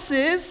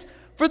promises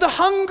for the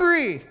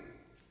hungry.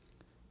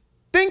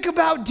 Think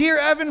about dear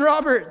Evan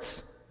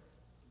Roberts.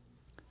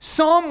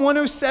 Psalm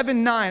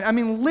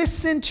 107:9.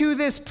 Listen to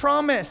this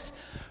promise.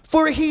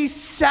 For he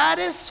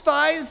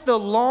satisfies the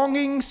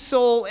longing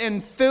soul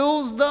and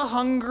fills the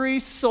hungry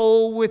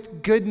soul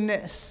with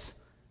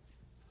goodness.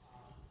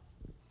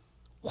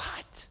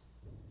 What?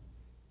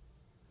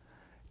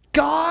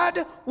 God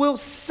will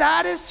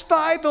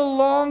satisfy the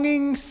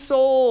longing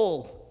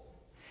soul.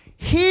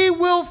 He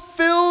will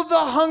fill the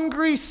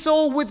hungry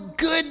soul with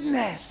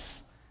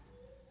goodness.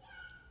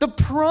 The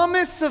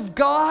promise of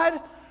God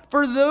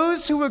for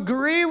those who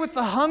agree with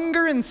the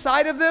hunger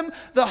inside of them,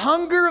 the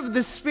hunger of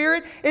the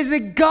Spirit, is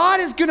that God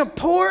is going to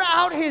pour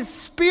out his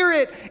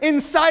Spirit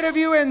inside of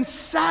you and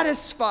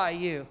satisfy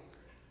you.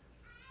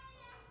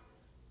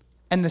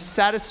 And the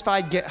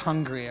satisfied get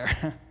hungrier.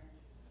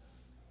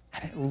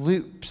 And it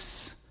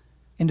loops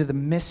into the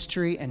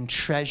mystery and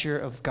treasure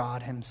of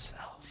God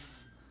himself.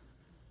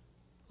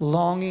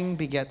 Longing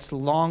begets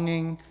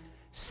longing,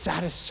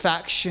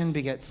 satisfaction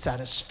begets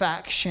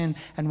satisfaction,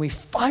 and we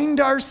find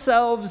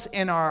ourselves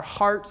in our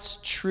heart's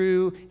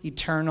true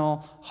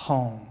eternal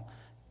home,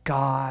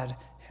 God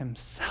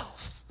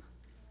himself.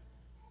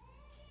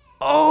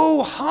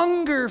 Oh,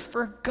 hunger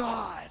for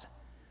God.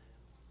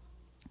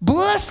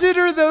 Blessed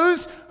are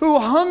those who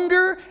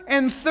hunger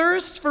and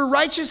thirst for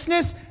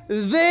righteousness.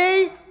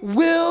 They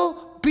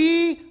will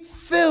be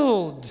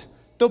filled.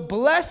 The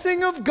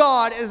blessing of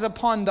God is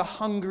upon the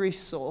hungry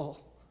soul.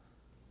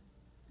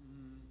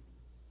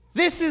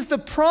 This is the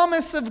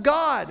promise of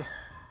God.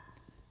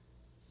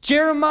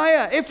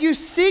 Jeremiah, if you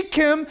seek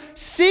him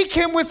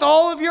with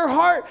all of your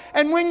heart.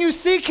 And when you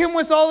seek him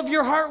with all of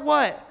your heart,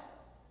 what?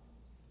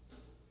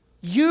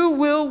 You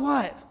will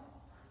what?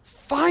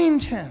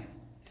 Find him.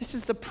 This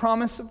is the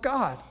promise of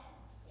God.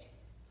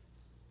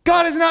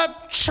 God is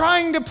not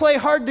trying to play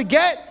hard to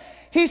get.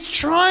 He's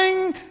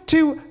trying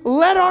to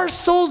let our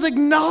souls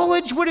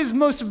acknowledge what is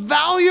most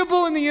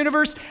valuable in the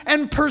universe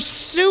and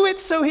pursue it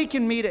so he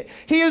can meet it.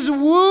 He is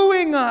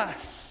wooing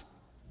us.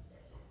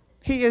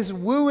 He is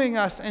wooing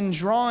us and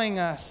drawing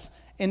us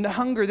into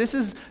hunger. This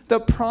is the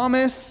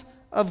promise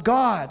of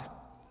God.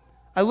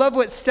 I love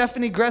what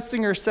Stephanie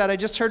Gretzinger said. I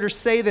just heard her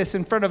say this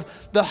in front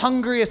of the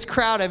hungriest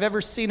crowd I've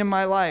ever seen in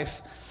my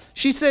life.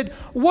 She said,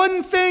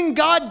 one thing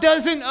God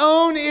doesn't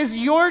own is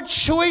your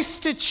choice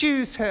to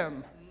choose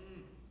him.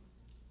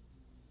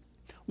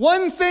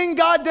 One thing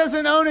God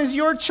doesn't own is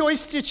your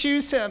choice to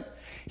choose him.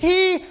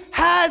 He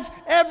has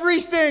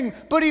everything,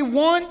 but he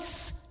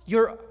wants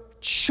your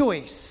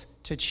choice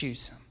to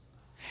choose him.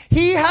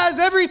 He has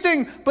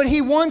everything, but he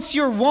wants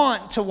your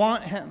want to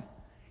want him.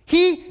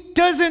 He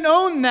doesn't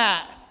own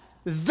that.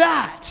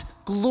 That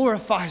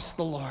glorifies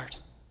the Lord.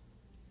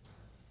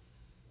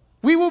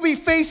 We will be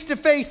face to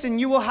face and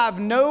you will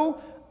have no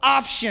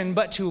option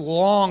but to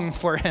long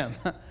for him.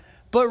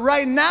 But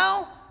right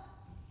now,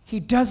 he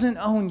doesn't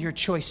own your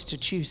choice to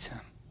choose him.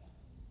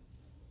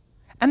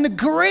 And the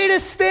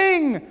greatest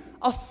thing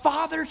a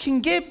father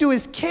can give to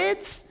his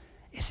kids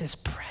is his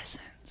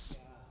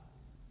presence.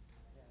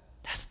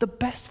 That's the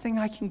best thing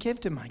I can give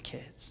to my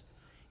kids,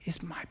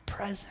 is my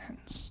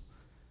presence.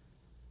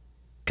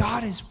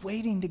 God is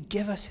waiting to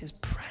give us his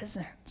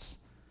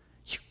presence.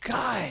 You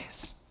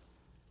guys,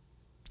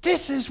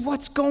 this is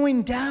what's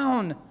going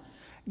down.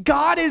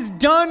 God is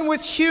done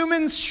with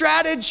human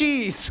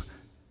strategies.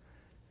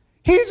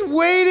 He's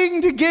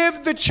waiting to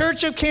give the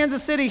church of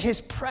Kansas City his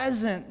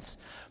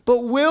presence.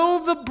 But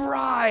will the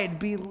bride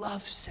be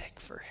lovesick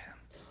for him?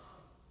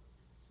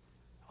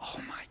 Oh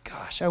my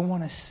gosh, I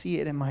want to see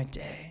it in my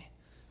day.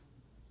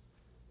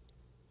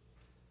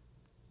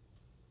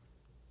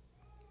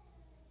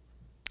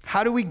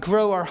 How do we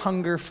grow our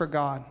hunger for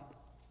God?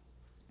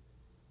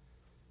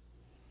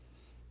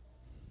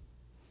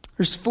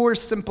 There's 4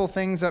 simple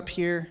things up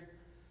here.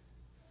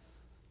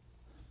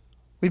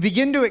 We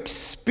begin to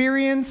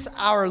experience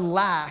our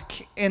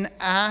lack and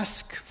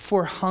ask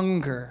for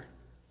hunger.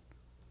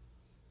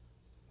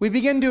 We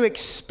begin to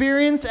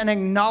experience and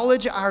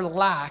acknowledge our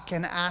lack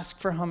and ask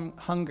for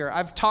hunger.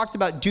 I've talked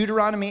about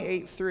Deuteronomy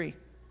 8:3.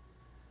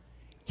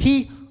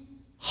 He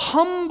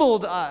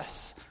humbled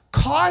us,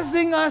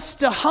 causing us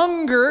to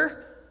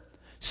hunger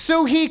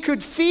so he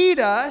could feed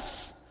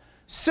us,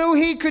 so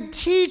he could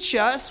teach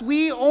us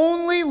we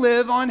only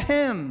live on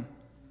him.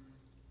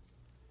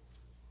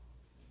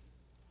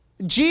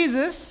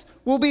 Jesus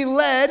will be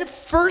led,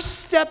 first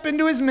step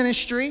into his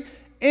ministry,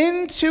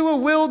 into a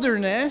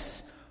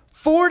wilderness.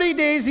 40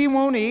 days he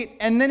won't eat,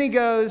 and then he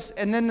goes,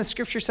 and then the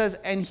scripture says,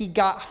 and he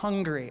got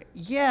hungry.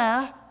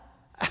 Yeah,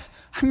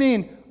 I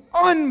mean,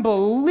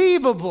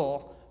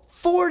 unbelievable.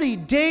 40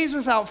 days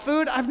without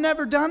food, I've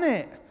never done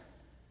it.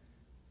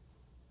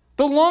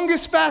 The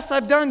longest fast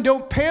I've done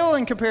don't pale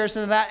in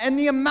comparison to that. And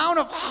the amount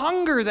of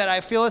hunger that I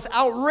feel is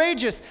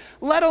outrageous,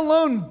 let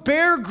alone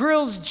Bear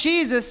Grylls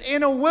Jesus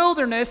in a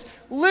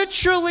wilderness,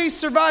 literally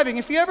surviving.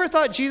 If you ever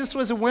thought Jesus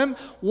was a wimp,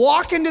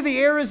 walk into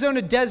the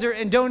Arizona desert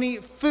and don't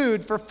eat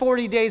food for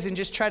 40 days and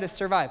just try to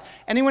survive.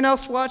 Anyone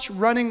else watch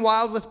Running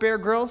Wild with Bear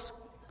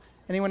Grylls?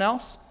 Anyone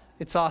else?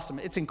 It's awesome.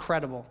 It's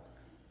incredible.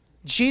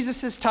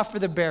 Jesus is tougher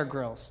than Bear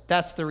Grylls.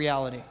 That's the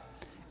reality.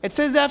 It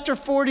says after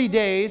 40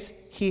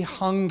 days, he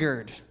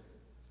hungered.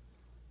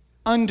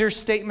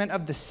 Understatement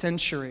of the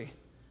century.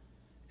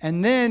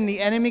 And then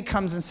the enemy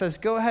comes and says,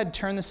 go ahead,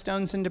 turn the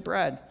stones into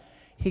bread.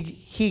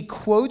 He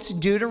quotes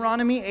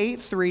Deuteronomy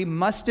 8:3,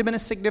 must have been a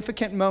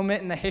significant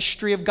moment in the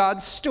history of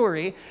God's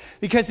story,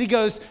 because he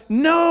goes,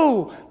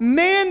 no,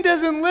 man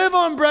doesn't live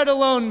on bread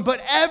alone, but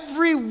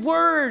every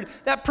word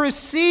that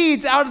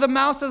proceeds out of the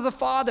mouth of the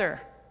Father.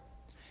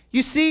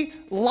 You see,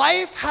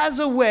 life has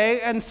a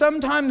way, and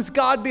sometimes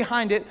God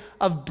behind it,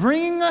 of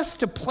bringing us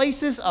to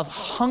places of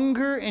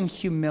hunger and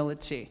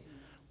humility,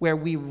 where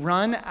we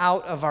run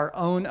out of our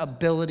own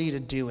ability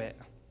to do it.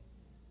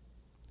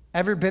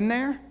 Ever been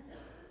there?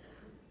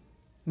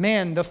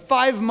 Man, the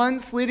 5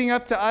 months leading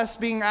up to us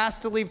being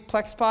asked to leave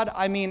PlexPod,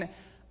 I mean,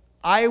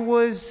 I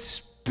was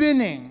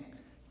spinning.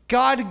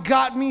 God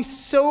got me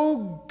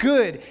so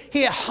good.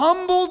 He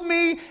humbled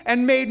me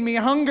and made me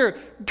hunger.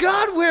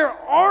 God, where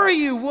are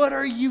you? What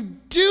are you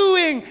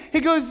doing?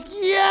 He goes,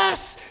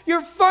 yes,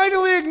 you're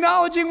finally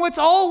acknowledging what's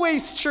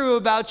always true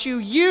about you.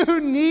 You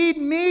need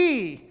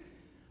me.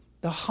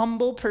 The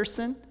humble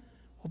person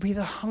will be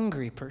the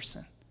hungry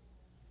person.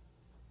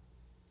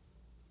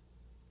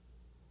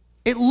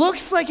 It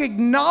looks like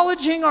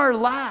acknowledging our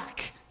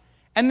lack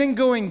and then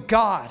going,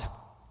 God,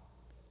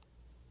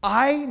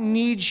 I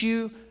need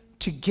you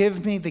to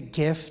give me the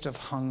gift of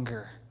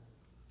hunger.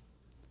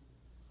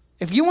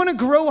 If you want to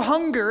grow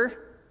hunger,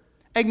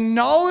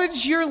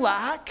 acknowledge your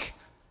lack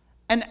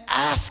and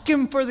ask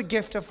him for the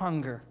gift of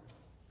hunger.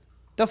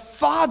 The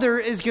Father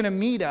is going to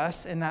meet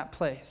us in that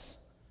place.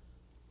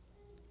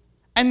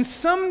 And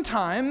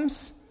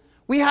sometimes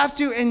we have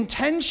to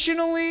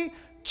intentionally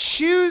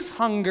choose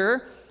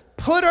hunger,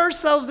 put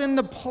ourselves in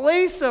the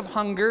place of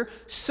hunger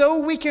so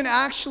we can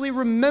actually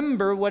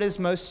remember what is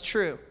most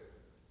true.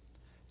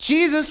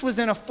 Jesus was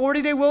in a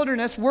 40-day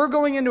wilderness. We're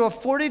going into a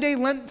 40-day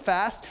Lent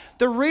fast.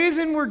 The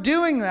reason we're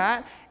doing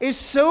that is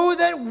so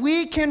that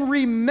we can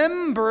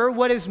remember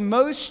what is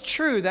most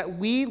true, that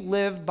we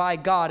live by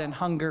God and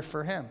hunger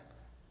for him.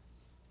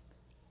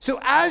 So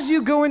as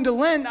you go into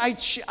Lent,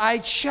 I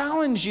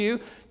challenge you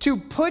to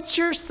put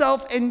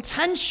yourself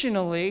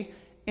intentionally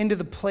into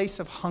the place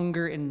of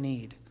hunger and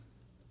need,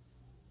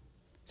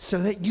 so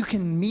that you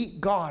can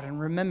meet God and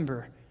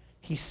remember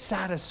he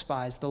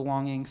satisfies the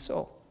longing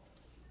soul.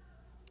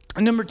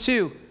 And number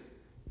 2,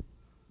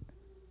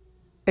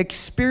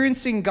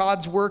 experiencing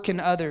God's work in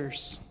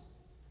others.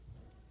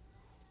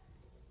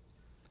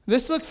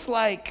 This looks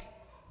like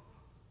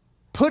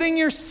putting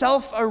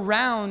yourself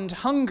around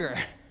hunger.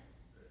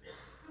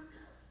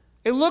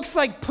 It looks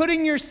like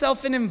putting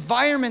yourself in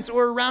environments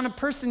or around a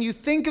person. You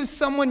think of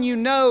someone you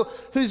know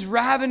who's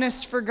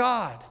ravenous for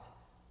God,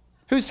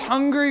 who's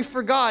hungry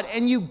for God,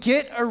 and you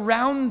get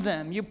around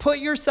them. You put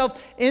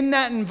yourself in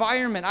that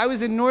environment. I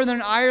was in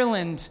Northern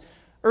Ireland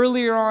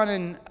earlier on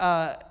in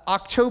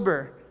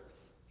October,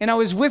 and I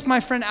was with my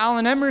friend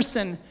Alan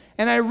Emerson,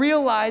 and I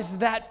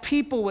realized that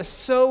people were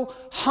so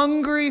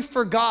hungry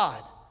for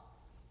God.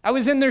 I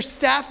was in their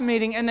staff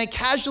meeting, and they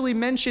casually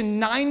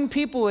mentioned 9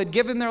 people had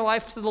given their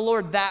life to the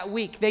Lord that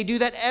week. They do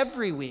that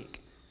every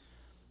week.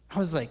 I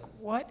was like,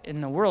 what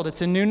in the world?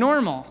 It's a new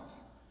normal.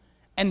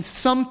 And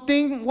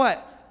something,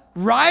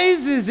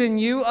 rises in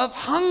you of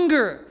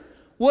hunger.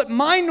 What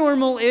my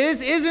normal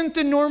isn't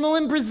the normal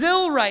in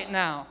Brazil right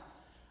now.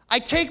 I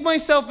take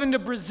myself into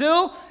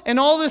Brazil and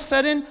all of a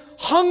sudden,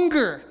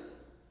 hunger.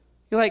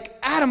 You're like,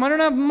 Adam, I don't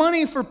have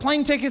money for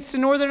plane tickets to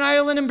Northern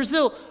Ireland and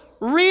Brazil.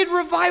 Read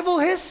revival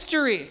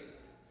history.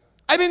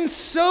 I've been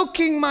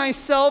soaking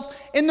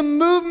myself in the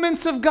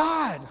movements of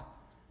God.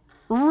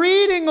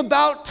 Reading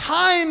about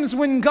times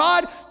when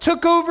God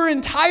took over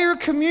entire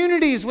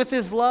communities with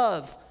his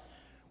love,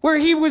 where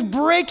he was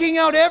breaking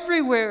out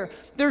everywhere.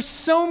 There's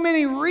so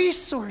many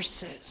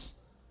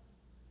resources.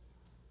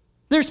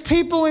 There's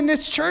people in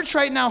this church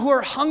right now who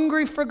are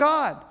hungry for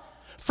God.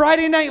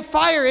 Friday Night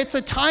Fire, it's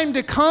a time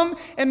to come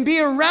and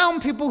be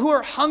around people who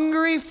are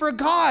hungry for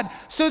God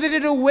so that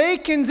it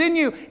awakens in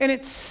you and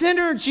it's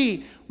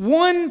synergy.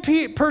 One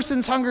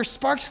person's hunger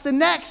sparks the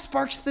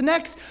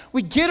next.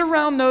 We get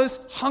around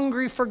those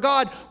hungry for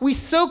God. We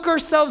soak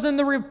ourselves in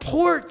the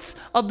reports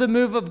of the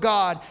move of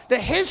God, the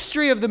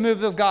history of the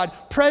move of God,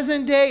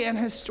 present day and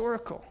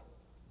historical.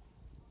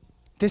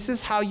 This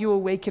is how you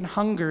awaken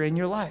hunger in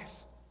your life,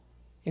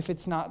 if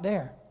it's not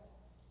there.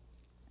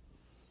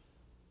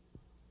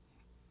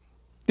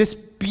 This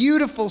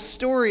beautiful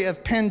story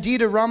of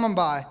Pandita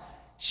Ramabai,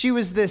 she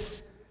was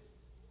this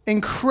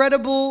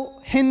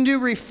incredible Hindu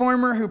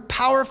reformer who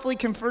powerfully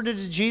converted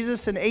to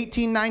Jesus in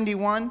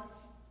 1891.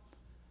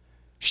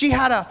 She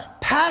had a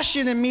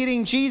passion in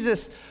meeting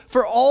Jesus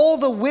for all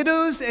the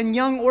widows and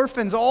young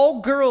orphans,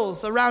 all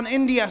girls around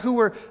India who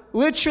were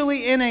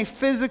literally in a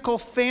physical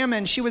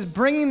famine. She was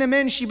bringing them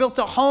in. She built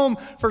a home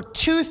for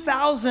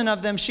 2,000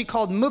 of them. She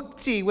called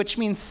Mukti, which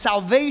means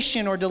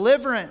salvation or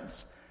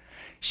deliverance.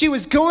 She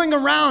was going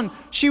around,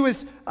 she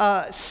was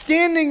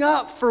standing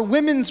up for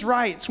women's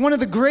rights, one of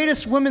the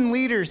greatest women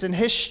leaders in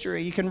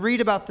history. You can read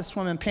about this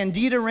woman,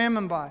 Pandita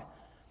Ramabai.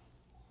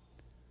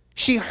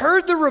 She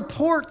heard the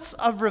reports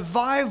of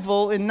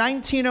revival in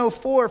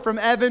 1904 from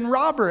Evan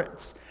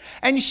Roberts,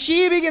 and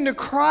she began to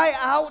cry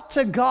out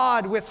to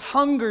God with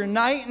hunger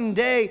night and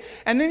day.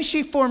 And then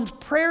she formed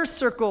prayer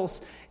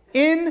circles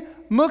in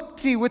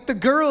Mukti with the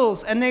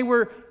girls, and they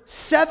were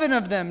 7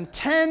 of them,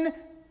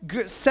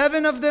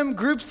 7 of them,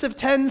 groups of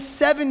 10,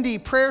 70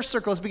 prayer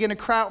circles began to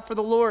cry out for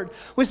the Lord.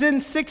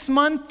 Within 6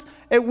 months,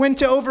 it went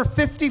to over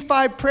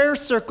 55 prayer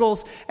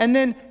circles. And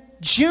then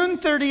June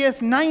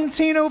 30th,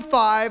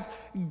 1905,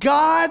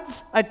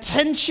 God's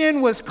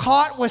attention was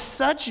caught with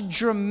such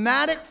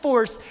dramatic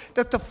force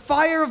that the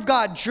fire of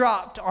God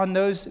dropped on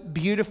those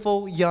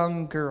beautiful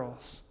young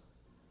girls.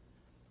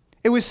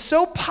 It was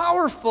so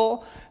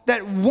powerful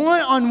that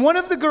one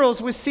of the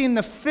girls was seeing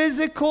the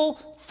physical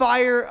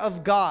fire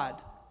of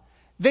God.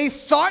 They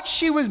thought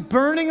she was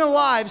burning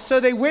alive,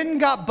 so they went and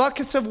got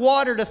buckets of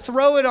water to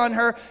throw it on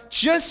her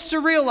just to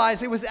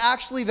realize it was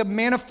actually the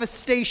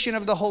manifestation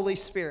of the Holy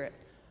Spirit.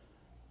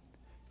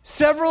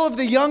 Several of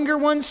the younger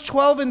ones,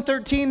 12 and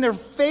 13, their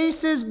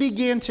faces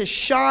began to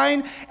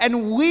shine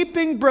and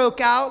weeping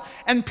broke out,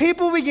 and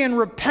people began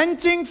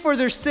repenting for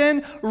their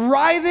sin,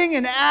 writhing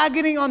in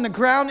agony on the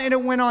ground, and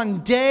it went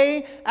on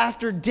day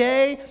after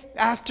day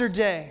after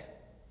day.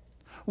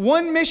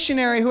 One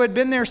missionary who had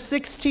been there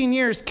 16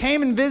 years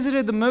came and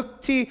visited the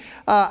Mukti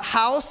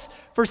house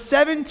for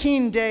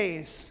 17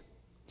 days.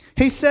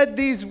 He said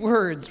these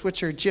words,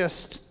 which are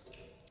just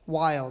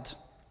wild.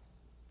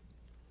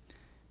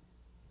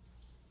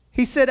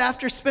 He said,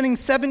 after spending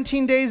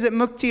 17 days at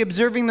Mukti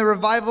observing the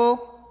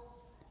revival,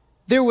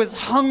 there was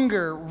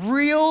hunger,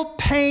 real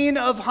pain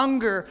of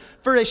hunger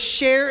for a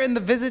share in the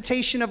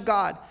visitation of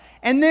God.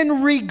 And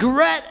then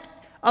regret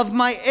of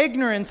my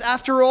ignorance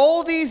after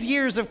all these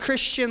years of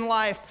Christian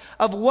life,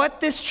 of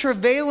what this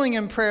travailing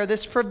in prayer,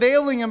 this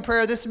prevailing in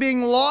prayer, this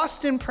being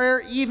lost in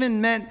prayer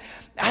even meant,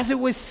 as it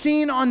was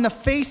seen on the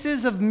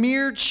faces of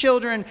mere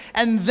children.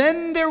 And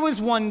then there was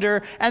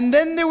wonder, and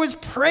then there was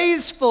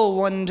praiseful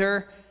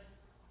wonder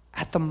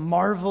at the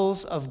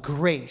marvels of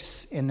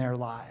grace in their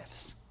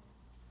lives.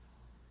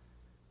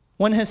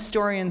 One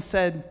historian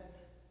said,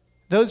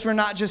 those were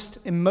not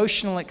just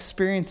emotional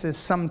experiences.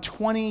 Some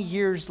 20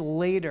 years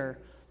later,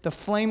 the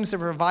flames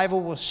of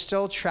revival were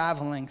still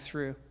traveling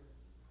through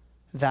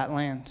that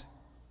land.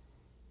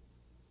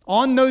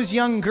 On those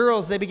young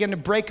girls, they began to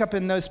break up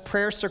in those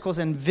prayer circles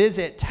and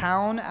visit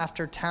town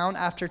after town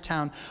after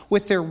town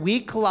with their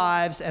weak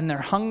lives and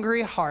their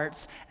hungry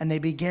hearts, and they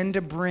began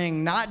to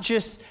bring not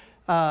just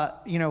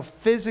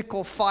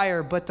physical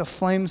fire, but the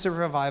flames of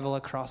revival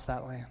across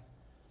that land.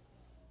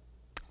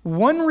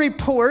 One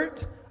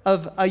report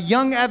of a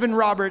young Evan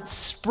Roberts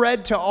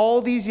spread to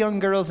all these young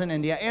girls in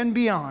India and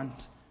beyond.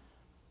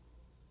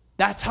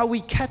 That's how we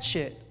catch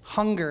it,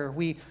 hunger.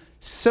 We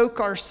soak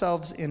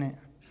ourselves in it.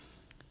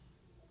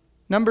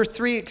 Number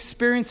 3,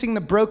 experiencing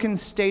the broken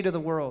state of the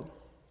world.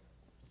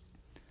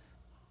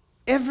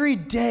 Every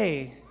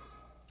day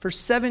for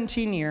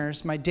 17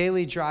 years, my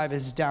daily drive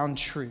is down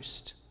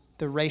Troost,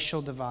 the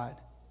racial divide.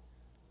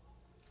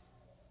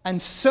 And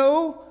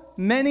so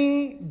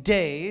many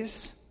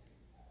days,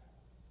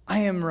 I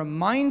am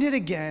reminded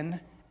again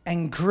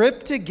and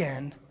gripped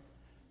again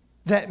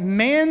that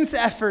man's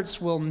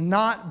efforts will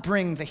not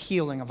bring the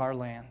healing of our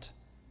land.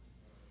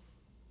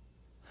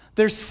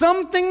 There's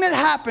something that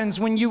happens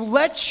when you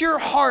let your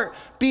heart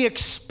be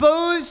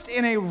exposed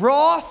in a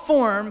raw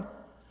form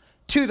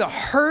to the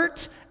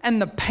hurt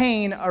and the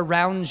pain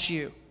around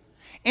you.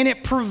 And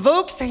it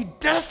provokes a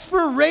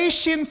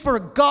desperation for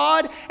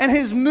God and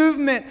his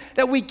movement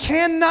that we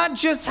cannot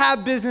just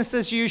have business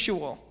as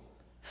usual.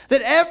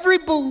 That every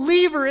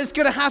believer is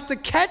going to have to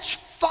catch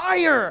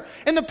fire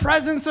in the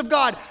presence of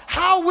God.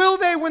 How will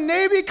they when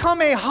they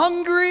become a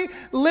hungry,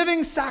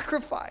 living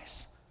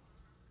sacrifice?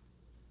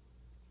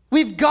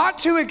 We've got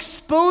to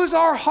expose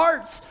our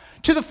hearts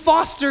to the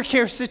foster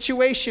care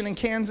situation in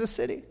Kansas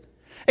City.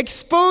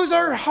 Expose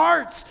our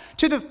hearts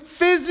to the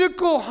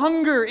physical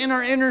hunger in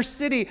our inner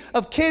city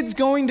of kids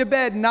going to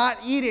bed not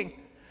eating.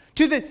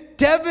 To the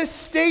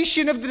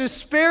devastation of the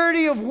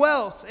disparity of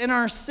wealth in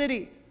our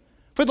city.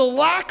 For the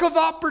lack of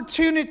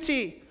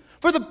opportunity.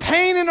 For the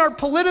pain in our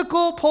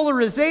political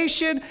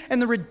polarization and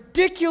the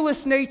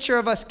ridiculous nature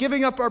of us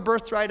giving up our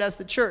birthright as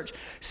the church.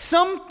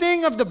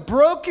 Something of the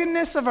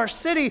brokenness of our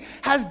city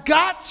has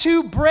got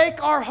to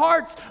break our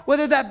hearts,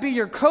 whether that be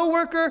your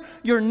coworker,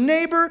 your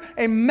neighbor,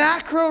 a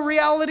macro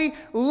reality.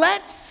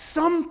 Let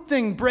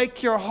something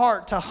break your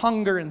heart to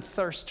hunger and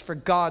thirst for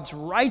God's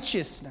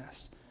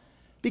righteousness,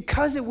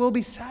 because it will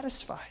be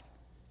satisfied.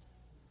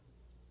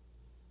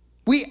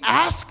 We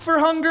ask for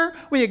hunger,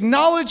 we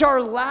acknowledge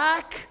our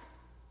lack.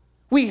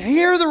 We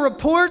hear the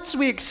reports,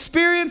 we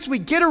experience, we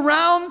get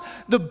around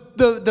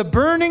the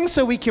burning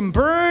so we can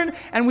burn,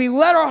 and we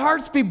let our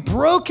hearts be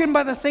broken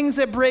by the things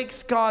that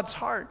breaks God's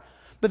heart.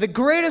 But the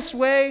greatest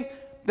way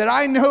that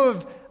I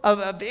know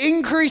of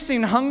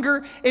increasing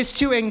hunger is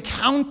to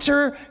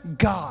encounter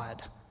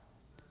God.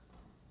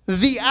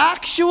 The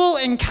actual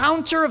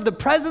encounter of the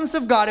presence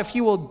of God, if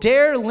you will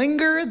dare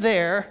linger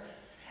there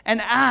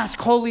and ask,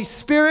 Holy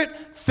Spirit,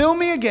 fill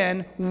me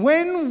again.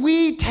 When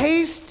we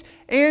taste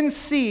and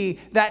see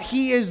that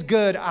he is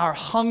good, our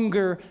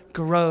hunger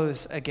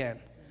grows again.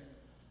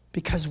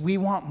 Because we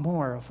want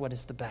more of what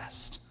is the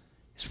best.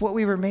 It's what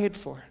we were made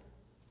for.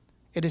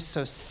 It is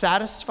so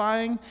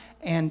satisfying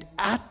and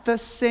at the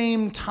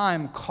same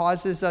time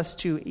causes us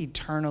to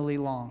eternally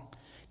long.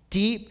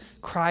 Deep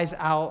cries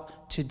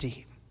out to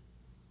deep.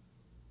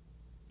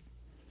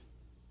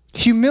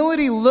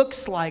 Humility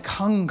looks like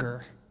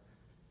hunger.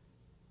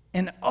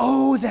 And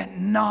oh, that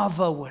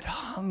Nava would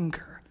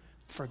hunger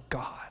for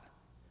God.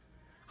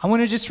 I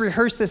want to just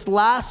rehearse this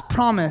last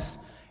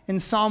promise in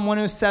Psalm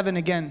 107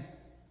 again.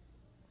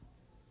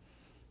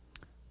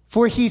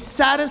 For he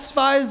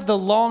satisfies the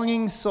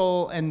longing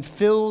soul and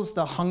fills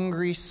the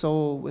hungry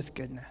soul with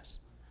goodness.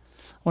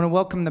 I want to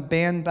welcome the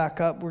band back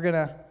up. We're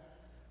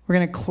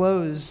gonna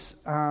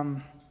close.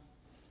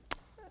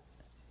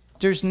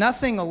 There's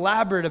nothing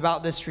elaborate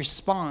about this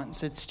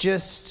response. It's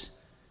just,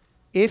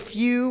 if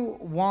you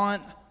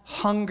want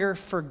hunger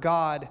for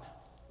God,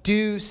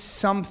 do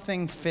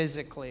something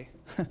physically.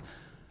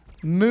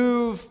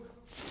 Move,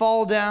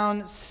 fall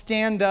down,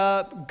 stand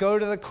up, go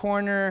to the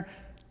corner.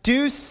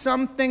 Do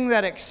something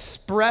that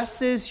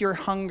expresses your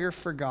hunger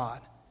for God.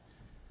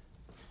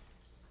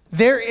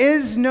 There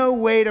is no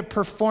way to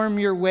perform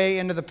your way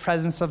into the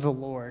presence of the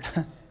Lord.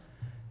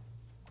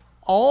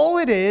 All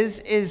it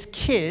is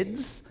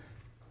kids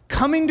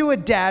coming to a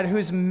dad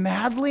who's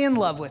madly in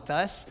love with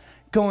us,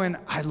 going,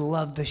 I'd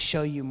love to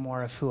show you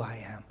more of who I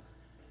am,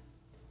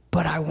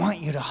 but I want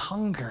you to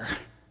hunger.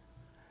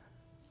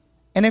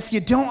 And if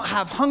you don't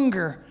have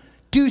hunger,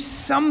 do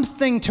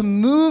something to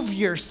move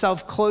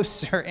yourself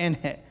closer in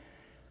it.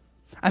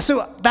 And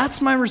so that's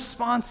my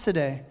response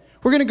today.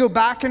 We're going to go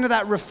back into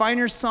that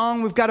Refiner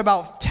song. We've got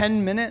about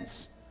 10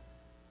 minutes.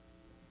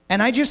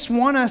 And I just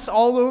want us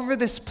all over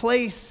this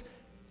place,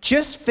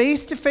 just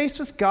face to face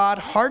with God,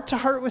 heart to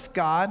heart with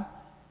God,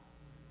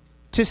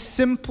 to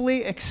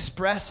simply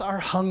express our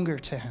hunger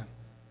to him.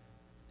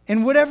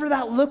 And whatever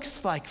that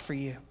looks like for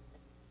you.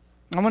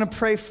 I want to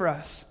pray for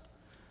us.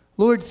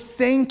 Lord,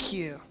 thank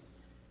you.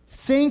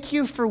 Thank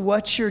you for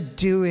what you're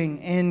doing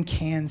in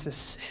Kansas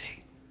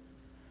City.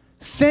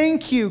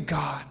 Thank you,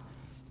 God,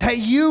 that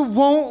you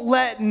won't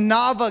let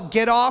Nava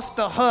get off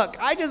the hook.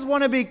 I just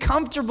want to be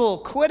comfortable.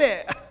 Quit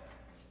it.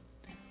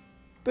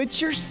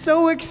 But you're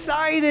so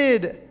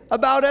excited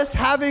about us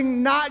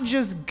having not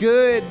just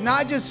good,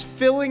 not just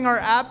filling our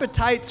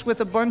appetites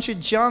with a bunch of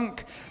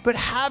junk, but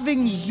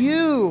having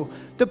you,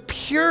 the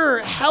pure,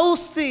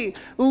 healthy,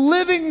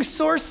 living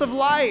source of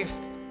life.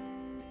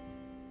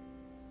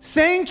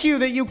 Thank you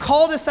that you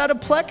called us out of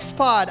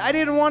Plexpod. I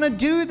didn't want to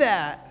do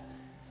that.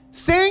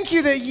 Thank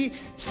you that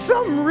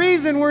some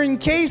reason we're in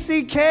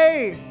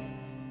KCK.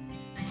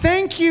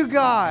 Thank you,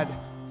 God,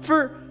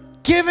 for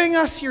giving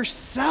us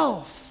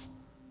yourself.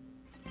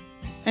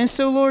 And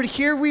so, Lord,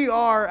 here we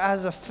are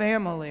as a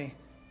family.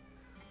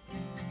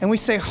 And we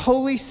say,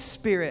 Holy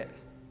Spirit,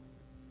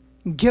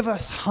 give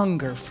us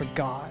hunger for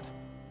God.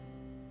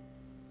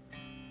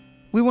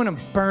 We want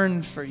to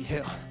burn for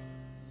you.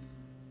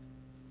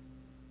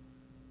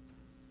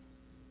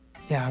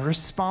 Yeah,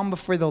 respond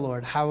before the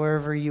Lord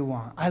however you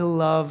want. I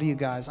love you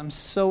guys. I'm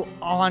so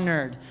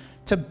honored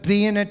to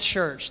be in a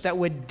church that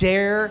would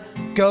dare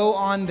go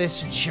on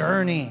this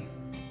journey.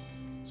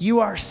 You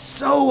are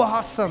so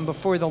awesome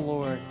before the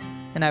Lord,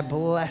 and I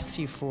bless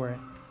you for it.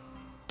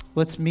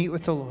 Let's meet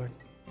with the Lord.